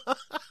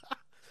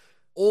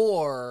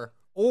or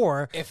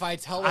Or if I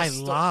tell I a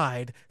story,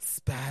 lied.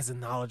 Spaz and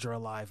Knowledge are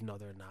alive. No,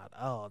 they're not.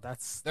 Oh,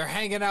 that's they're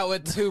hanging out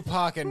with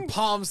Tupac in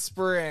Palm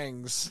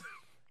Springs.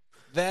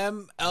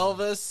 Them,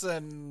 Elvis,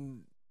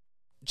 and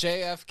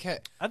JFK.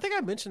 I think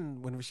I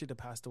mentioned when Rashida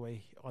passed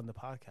away on the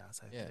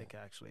podcast. I Yeah. think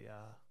actually,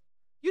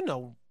 you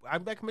know, I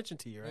mentioned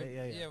to you,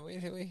 right? Yeah.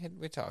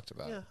 We talked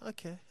about it.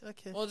 Yeah.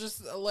 Okay. Well,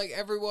 just like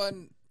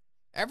everyone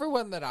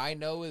that I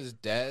know is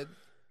dead,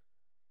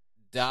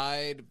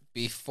 died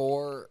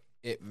before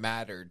it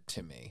mattered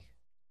to me.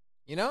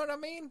 You know what I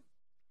mean?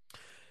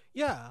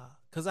 Yeah,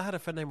 because I had a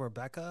friend named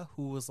Rebecca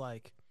who was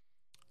like,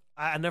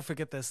 I never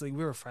forget this. Like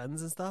we were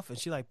friends and stuff, and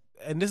she like,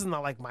 and this is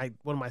not like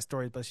one of my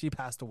stories, but she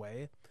passed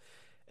away,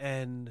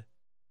 and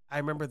I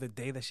remember the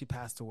day that she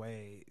passed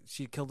away.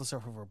 She killed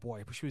herself over a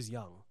boy, but she was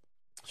young.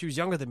 She was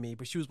younger than me,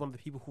 but she was one of the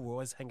people who would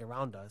always hang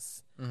around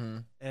us. Mm-hmm.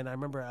 And I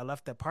remember I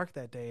left that park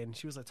that day, and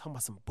she was like talking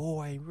about some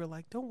boy. We were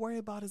like, "Don't worry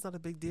about it; it's not a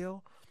big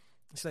deal."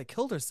 And she like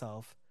killed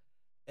herself,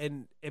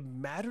 and it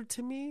mattered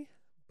to me,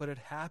 but it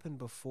happened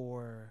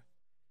before.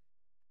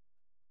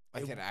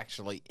 Like it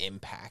actually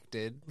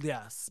impacted.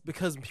 Yes,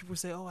 because people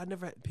say, "Oh, I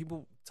never."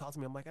 People talk to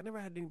me. I'm like, "I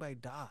never had anybody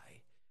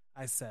die."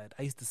 I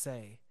used to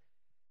say,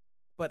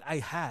 but I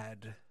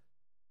had.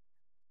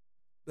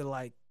 But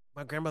like,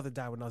 my grandmother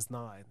died when I was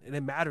 9, and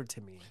it mattered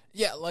to me.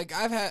 Yeah, like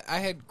I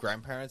had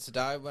grandparents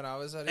die when I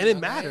was at a And it young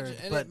mattered, age,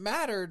 and but- it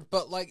mattered,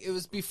 but like it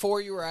was before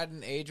you were at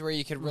an age where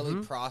you could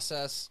really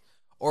process,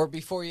 or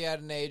before you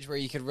had an age where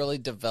you could really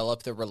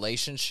develop the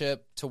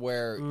relationship to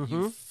where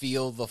you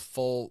feel the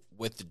full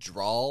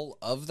withdrawal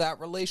of that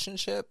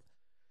relationship.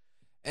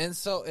 And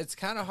so it's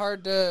kind of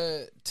hard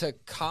to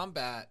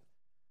combat,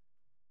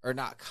 or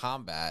not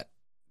combat.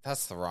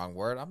 That's the wrong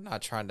word. I'm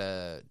not trying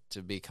to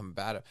be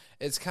combative.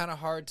 It's kind of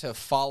hard to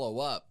follow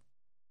up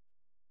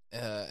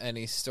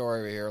any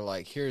story where you're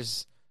like,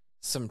 here's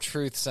some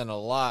truths and a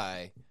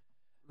lie.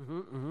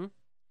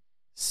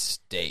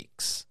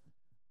 Stakes.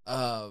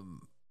 No,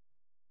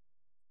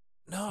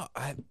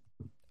 I'm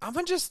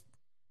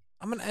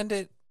gonna end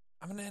it.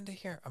 I'm gonna end it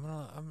here. I'm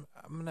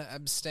gonna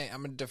abstain.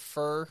 I'm gonna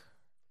defer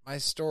my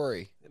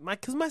story.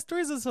 Because my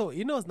stories are so,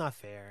 it's not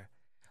fair.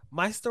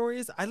 My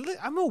stories,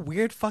 I'm a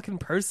weird fucking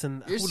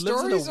person Your who lives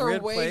in stories a are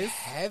weird way place.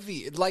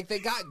 heavy. Like they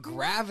got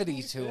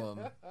gravity to them,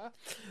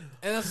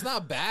 and that's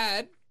not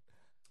bad.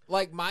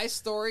 Like my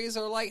stories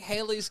are like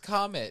Halley's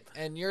Comet,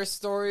 and your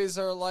stories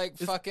are like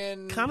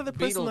fucking Kind of the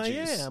person I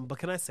Beetlejuice. am. But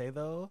can I say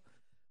though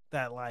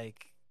that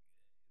like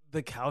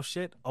the cow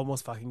shit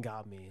almost fucking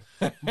got me.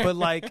 But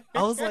like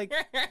I was like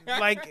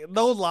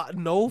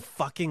no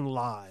fucking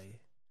lie.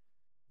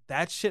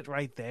 That shit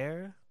right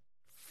there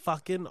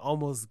fucking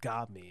almost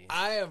got me.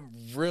 I am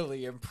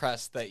really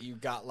impressed that you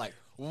got like,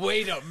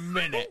 wait a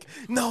minute.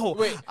 No,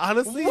 Wait,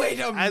 honestly, wait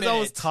a as I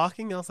was minute.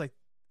 talking, I was like,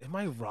 am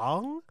I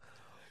wrong?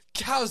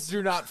 Cows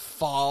do not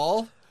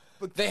fall.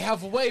 They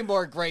have way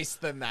more grace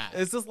than that.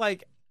 It's just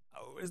like,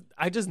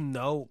 I just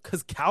know,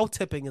 because cow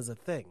tipping is a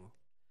thing.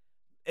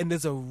 And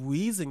there's a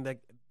reason that,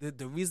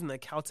 the reason that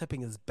cow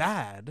tipping is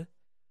bad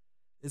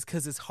is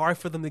because it's hard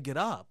for them to get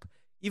up.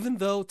 Even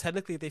though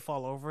technically if they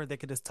fall over, they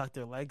could just tuck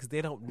their legs.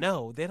 They don't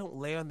know. They don't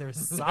lay on their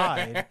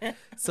side.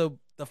 So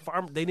the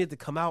farm, they need to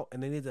come out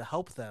and they need to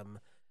help them.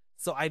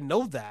 So I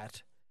know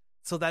that.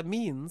 So that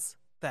means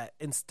that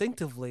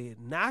instinctively,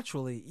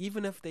 naturally,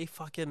 even if they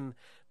fucking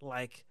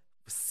like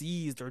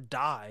seized or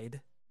died,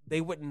 they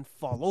wouldn't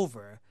fall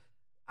over.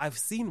 I've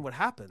seen what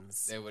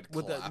happens. They would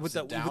with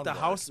the collapse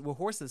house with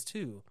horses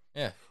too.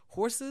 Yeah.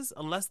 Horses,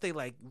 unless they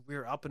like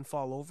rear up and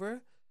fall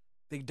over,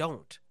 they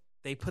don't.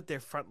 they put their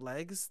front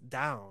legs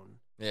down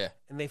Yeah.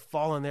 and they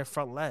fall on their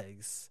front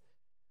legs.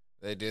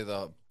 They do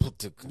the.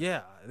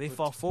 Yeah, they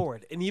fall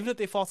forward. And even if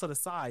they fall to the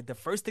side, the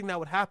first thing that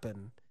would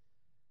happen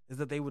is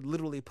that they would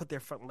literally put their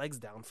front legs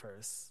down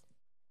first.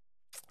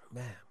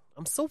 Man,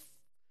 I'm so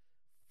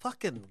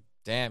fucking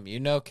Damn, you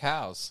know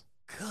cows.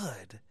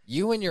 good.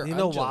 You and your You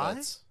know why?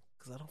 ungulates.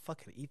 Because I don't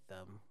fucking eat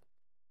them.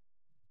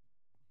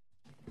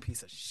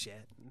 Piece of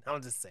shit.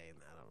 I'm just saying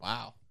that. I don't know.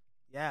 Wow.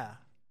 Yeah.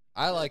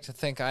 I like to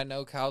think I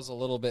know cows a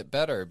little bit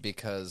better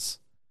because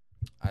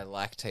I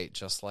lactate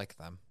just like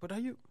them. But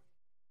do you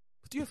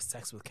have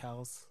sex with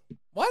cows?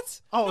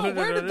 What? Oh, No,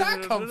 where did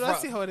that come from? I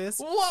see how it is.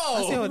 Whoa.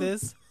 I see how it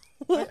is.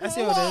 I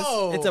see how it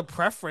Whoa. is. It's a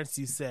preference,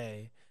 you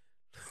say.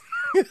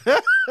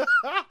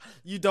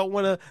 You don't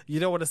want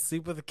to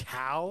sleep with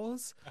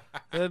cows?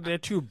 They're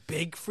too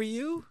big for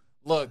you?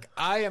 Look,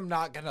 I am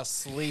not going to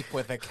sleep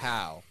with a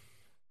cow.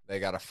 They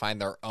got to find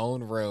their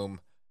own room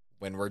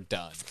when we're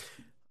done.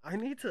 I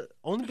need to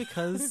only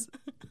because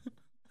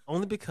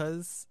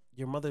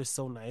your mother is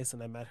so nice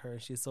and I met her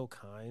and she's so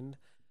kind.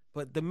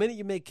 But the minute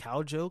you make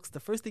cow jokes, the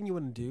first thing you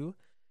want to do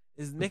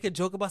is make a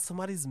joke about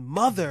somebody's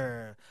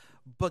mother.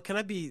 But can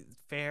I be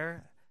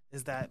fair?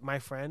 Is that my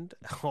friend?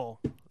 Oh,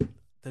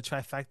 the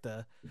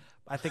trifecta.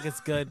 I think it's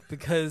good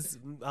because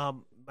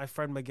my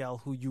friend Miguel,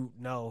 who you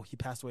know, he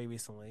passed away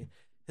recently.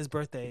 His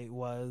birthday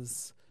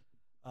was,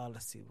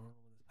 let's see,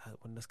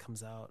 when this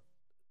comes out.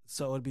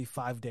 So it would be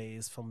 5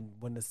 days from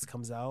when this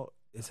comes out.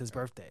 It's his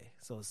birthday.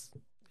 So it's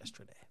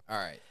yesterday. All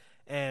right.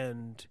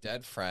 And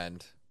Dead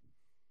friend.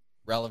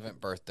 Relevant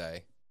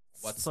birthday.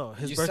 What's so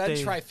his you birthday?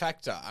 said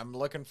trifecta. I'm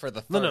looking for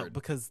the third. No,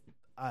 because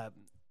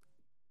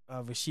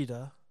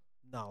Rashida,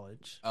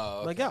 knowledge, Oh,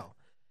 okay. Miguel.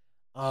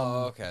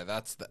 Okay.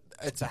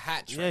 It's a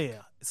hat trick.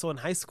 Yeah. So in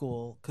high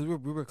school, because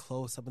we were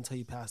close up until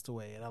he passed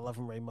away, and I love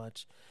him very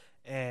much.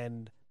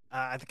 And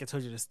I think I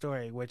told you the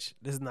story, which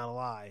this is not a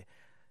lie.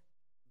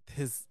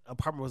 His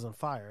apartment was on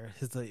fire,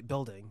 his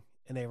building,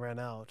 and they ran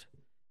out,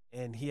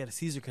 and he had a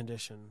seizure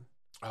condition.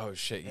 Oh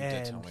shit! You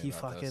did tell And me he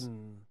about this.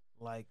 fucking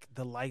like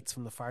the lights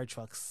from the fire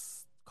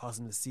trucks caused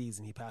him to seize,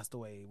 and he passed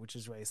away, which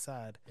is very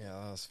sad. Yeah,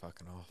 that was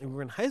fucking awful. And we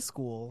were in high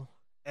school,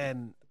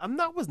 and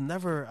was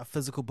never a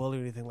physical bully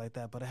or anything like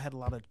that, but I had a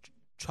lot of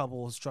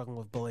trouble struggling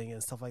with bullying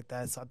and stuff like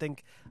that. So I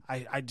think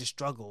I just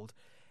struggled.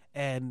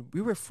 And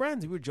we were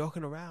friends. We were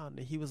joking around,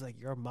 and he was like,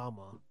 "Your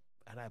mama,"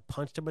 and I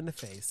punched him in the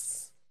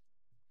face.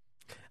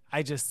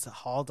 I just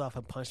hauled off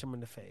and punched him in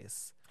the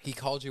face. He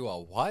called you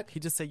a what? He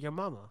just said, "Your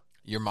mama."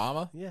 Your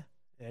mama? Yeah,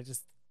 and I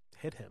just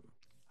hit him.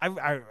 I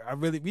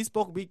really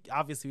we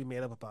obviously made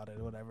up about it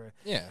or whatever,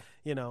 Yeah.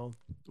 you know.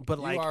 But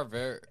You like are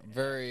very,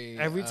 very.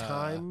 every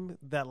time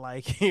that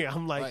like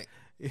I'm like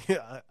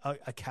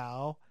a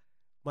cow,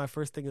 my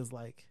first thing is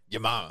like your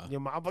mama. your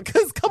mom,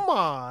 because come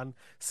on,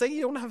 say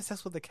you don't have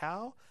sex with a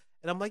cow,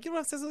 and I'm like, you don't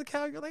have sex with a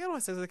cow. You're like, I don't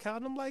have sex with a cow,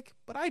 and I'm like,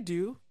 but I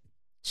do.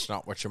 It's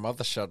not what your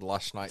mother said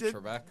last night, Did-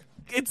 Trebek.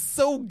 It's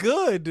so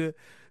good.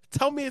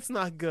 Tell me it's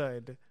not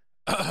good.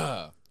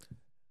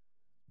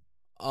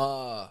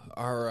 All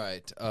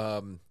right.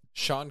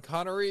 Sean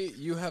Connery,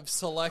 you have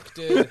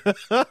selected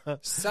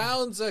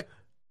sounds a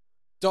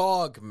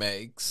dog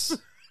makes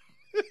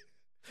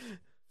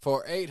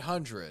for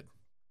 800.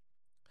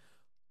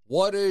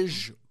 What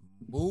is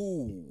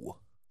moo?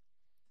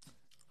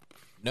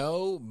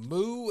 No,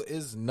 moo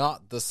is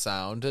not the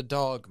sound a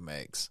dog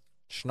makes.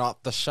 It's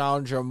not the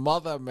sound your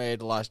mother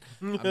made last.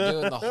 I'm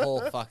doing the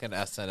whole fucking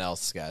SNL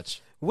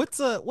sketch. What's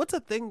a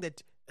thing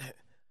that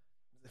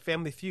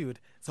Family Feud?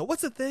 So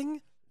what's a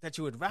thing that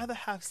you would rather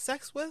have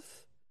sex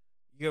with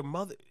your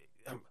mother?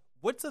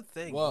 What's a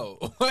thing? Whoa.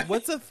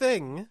 What's a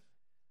thing?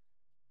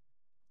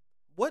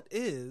 What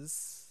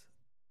is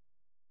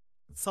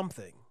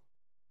something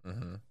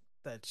Mm-hmm.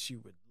 that you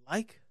would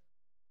like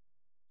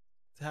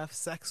to have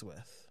sex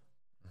with?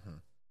 Mm-hmm.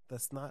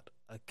 That's not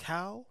a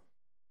cow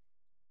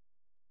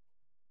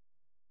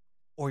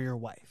or your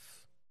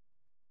wife.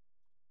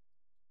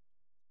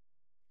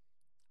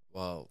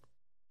 Well,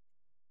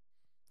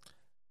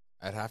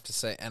 I'd have to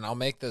say, and I'll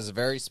make this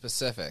very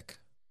specific,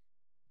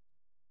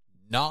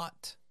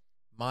 not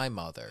my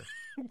mother,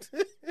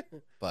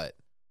 but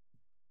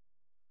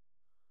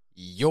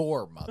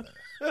your mother.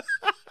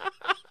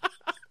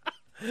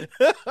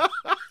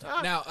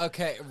 Now,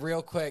 okay,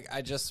 real quick,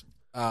 I just,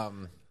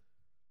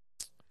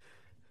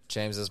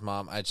 James's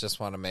mom, I just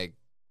want to make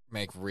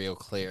real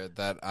clear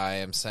that I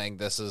am saying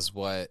this is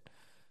what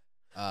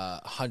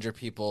 100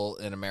 people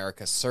in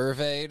America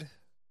surveyed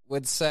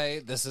would say.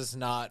 This is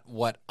not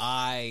what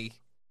I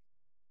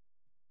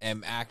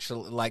am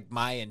actually, like,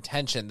 my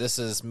intention. This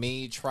is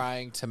me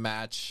trying to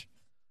match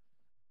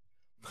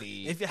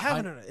the If you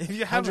haven't,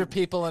 100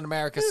 people in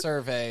America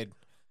surveyed.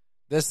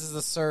 This is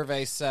the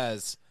survey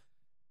says.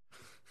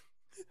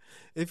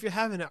 if you're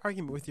having an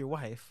argument with your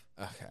wife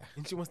Okay.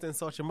 and she wants to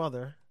insult your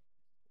mother,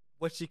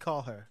 what'd she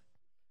call her?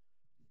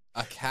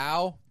 A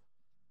cow?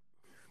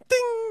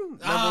 Ding!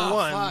 Number Ah,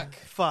 one.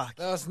 Fuck.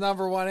 That was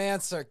number one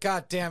answer.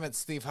 God damn it,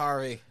 Steve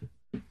Harvey.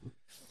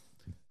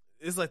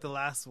 It's like the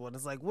last one.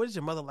 It's like, what does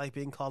your mother like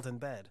being called in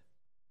bed?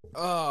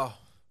 Oh,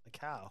 A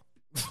cow.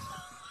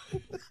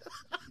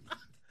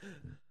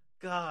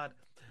 God,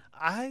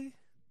 I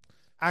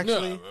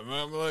actually.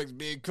 I'm like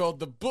being called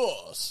the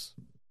boss.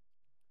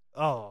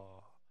 Oh,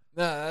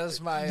 No, that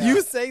was my.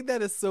 you saying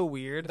that is so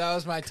weird. That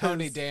was my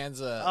Tony 'cause-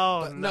 Danza.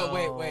 Oh, But no,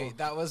 no. wait.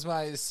 That was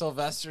my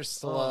Sylvester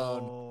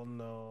Stallone. Oh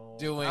no!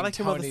 doing I like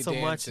your mother Tony so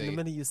much, and the Danza.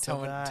 minute you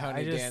said that,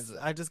 Tony Danza.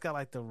 I just got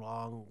like the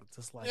wrong,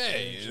 just like.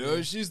 Hey, energy. you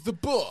know, she's the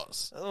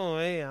boss. Oh,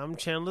 hey, I'm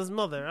Chandler's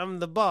mother. I'm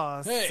the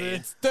boss. Hey,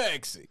 it's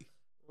Taxi.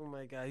 Oh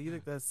my god, you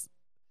think that's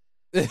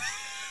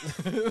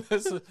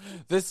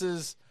this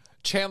is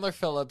Chandler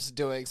Phillips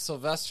doing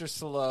Sylvester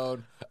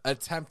Stallone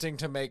attempting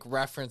to make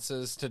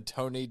references to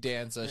Tony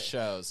Danza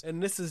shows.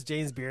 and this is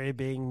James Beery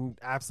being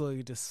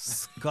absolutely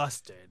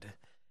disgusted.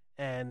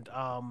 And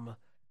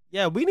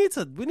yeah, we need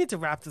to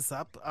wrap this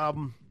up. Yeah,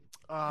 we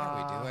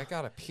do. I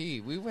gotta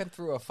pee. We went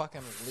through a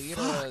fucking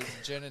liter of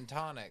gin and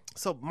tonic.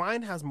 So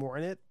mine has more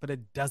in it, but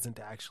it doesn't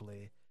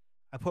actually.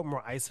 I put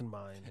more ice in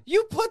mine.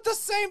 You put the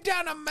same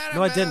down a minute.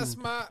 No, I didn't.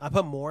 I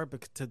put more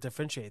to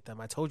differentiate them.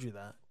 I told you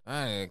that.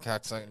 I need a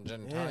cocksucking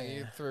gin and tonic. Yeah.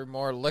 You threw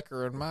more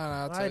liquor in mine.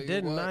 I'll tell I you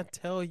did what. not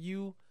tell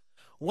you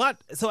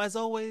what. So as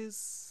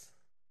always,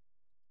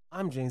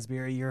 I'm James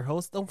Beery, your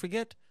host. Don't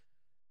forget,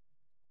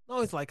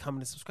 always like,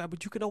 comment, and subscribe.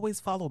 But you can always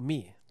follow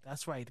me.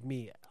 That's right,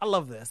 me. I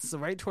love this. So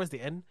right towards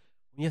the end,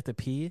 when you have to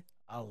pee,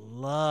 I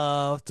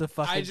love to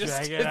fucking I just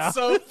drag it get out.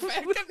 so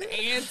fucking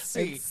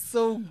antsy. It's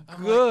so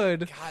I'm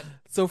good. Like, God.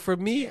 So for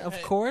me, damn of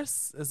it.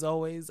 course, as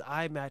always,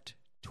 I'm at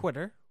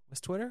Twitter.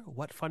 What's Twitter?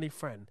 What funny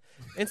friend?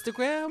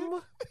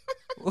 Instagram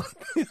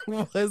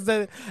was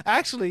that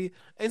actually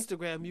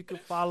Instagram? You can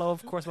follow,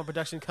 of course, my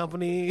production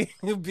company,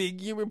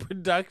 Big Human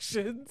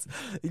Productions.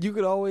 You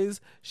could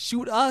always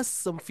shoot us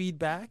some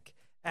feedback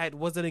at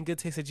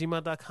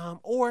wasitinagoodtaste@gmail.com,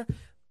 or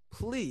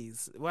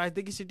please, what I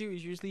think you should do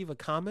is you just leave a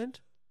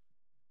comment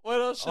What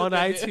else should on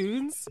they do?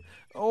 iTunes,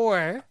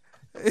 or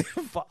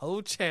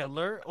follow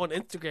Chandler on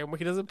Instagram where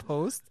he doesn't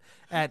post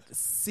at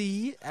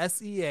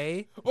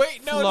CSEA.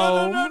 Wait,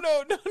 no.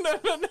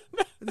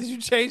 Did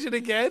you change it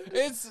again?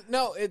 It's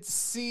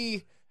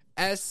C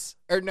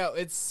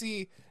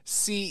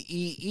C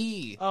E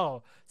E.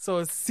 Oh, so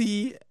it's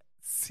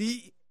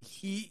CCEE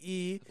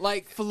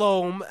Like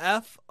Floam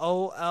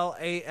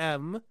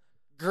FOLAM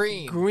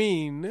green.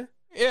 Green.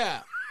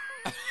 Yeah.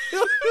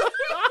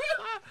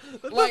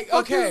 What Like, the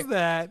fuck okay. is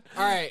that?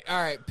 All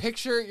right.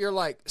 Picture you're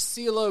like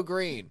CeeLo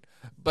Green,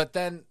 but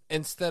then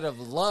instead of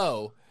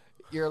low,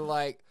 you're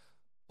like,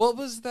 what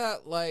was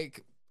that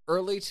like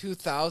early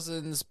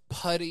 2000s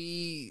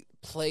putty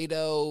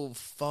Play-Doh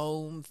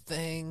foam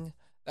thing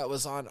that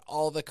was on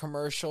all the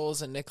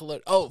commercials and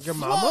Nickelodeon? Oh, Your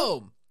Floam.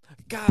 mama?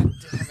 God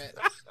damn it.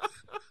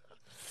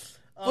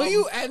 Will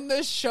you end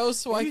this show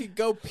so I can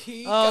go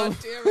pee? God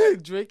damn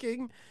it.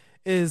 Drinking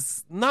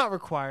is not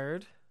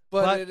required,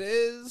 But it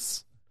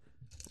is.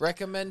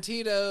 Recommend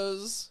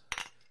Tito's.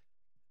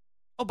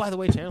 oh, by the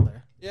way,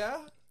 Chandler, Yeah?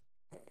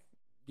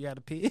 you gotta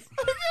pee. I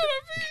gotta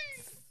pee.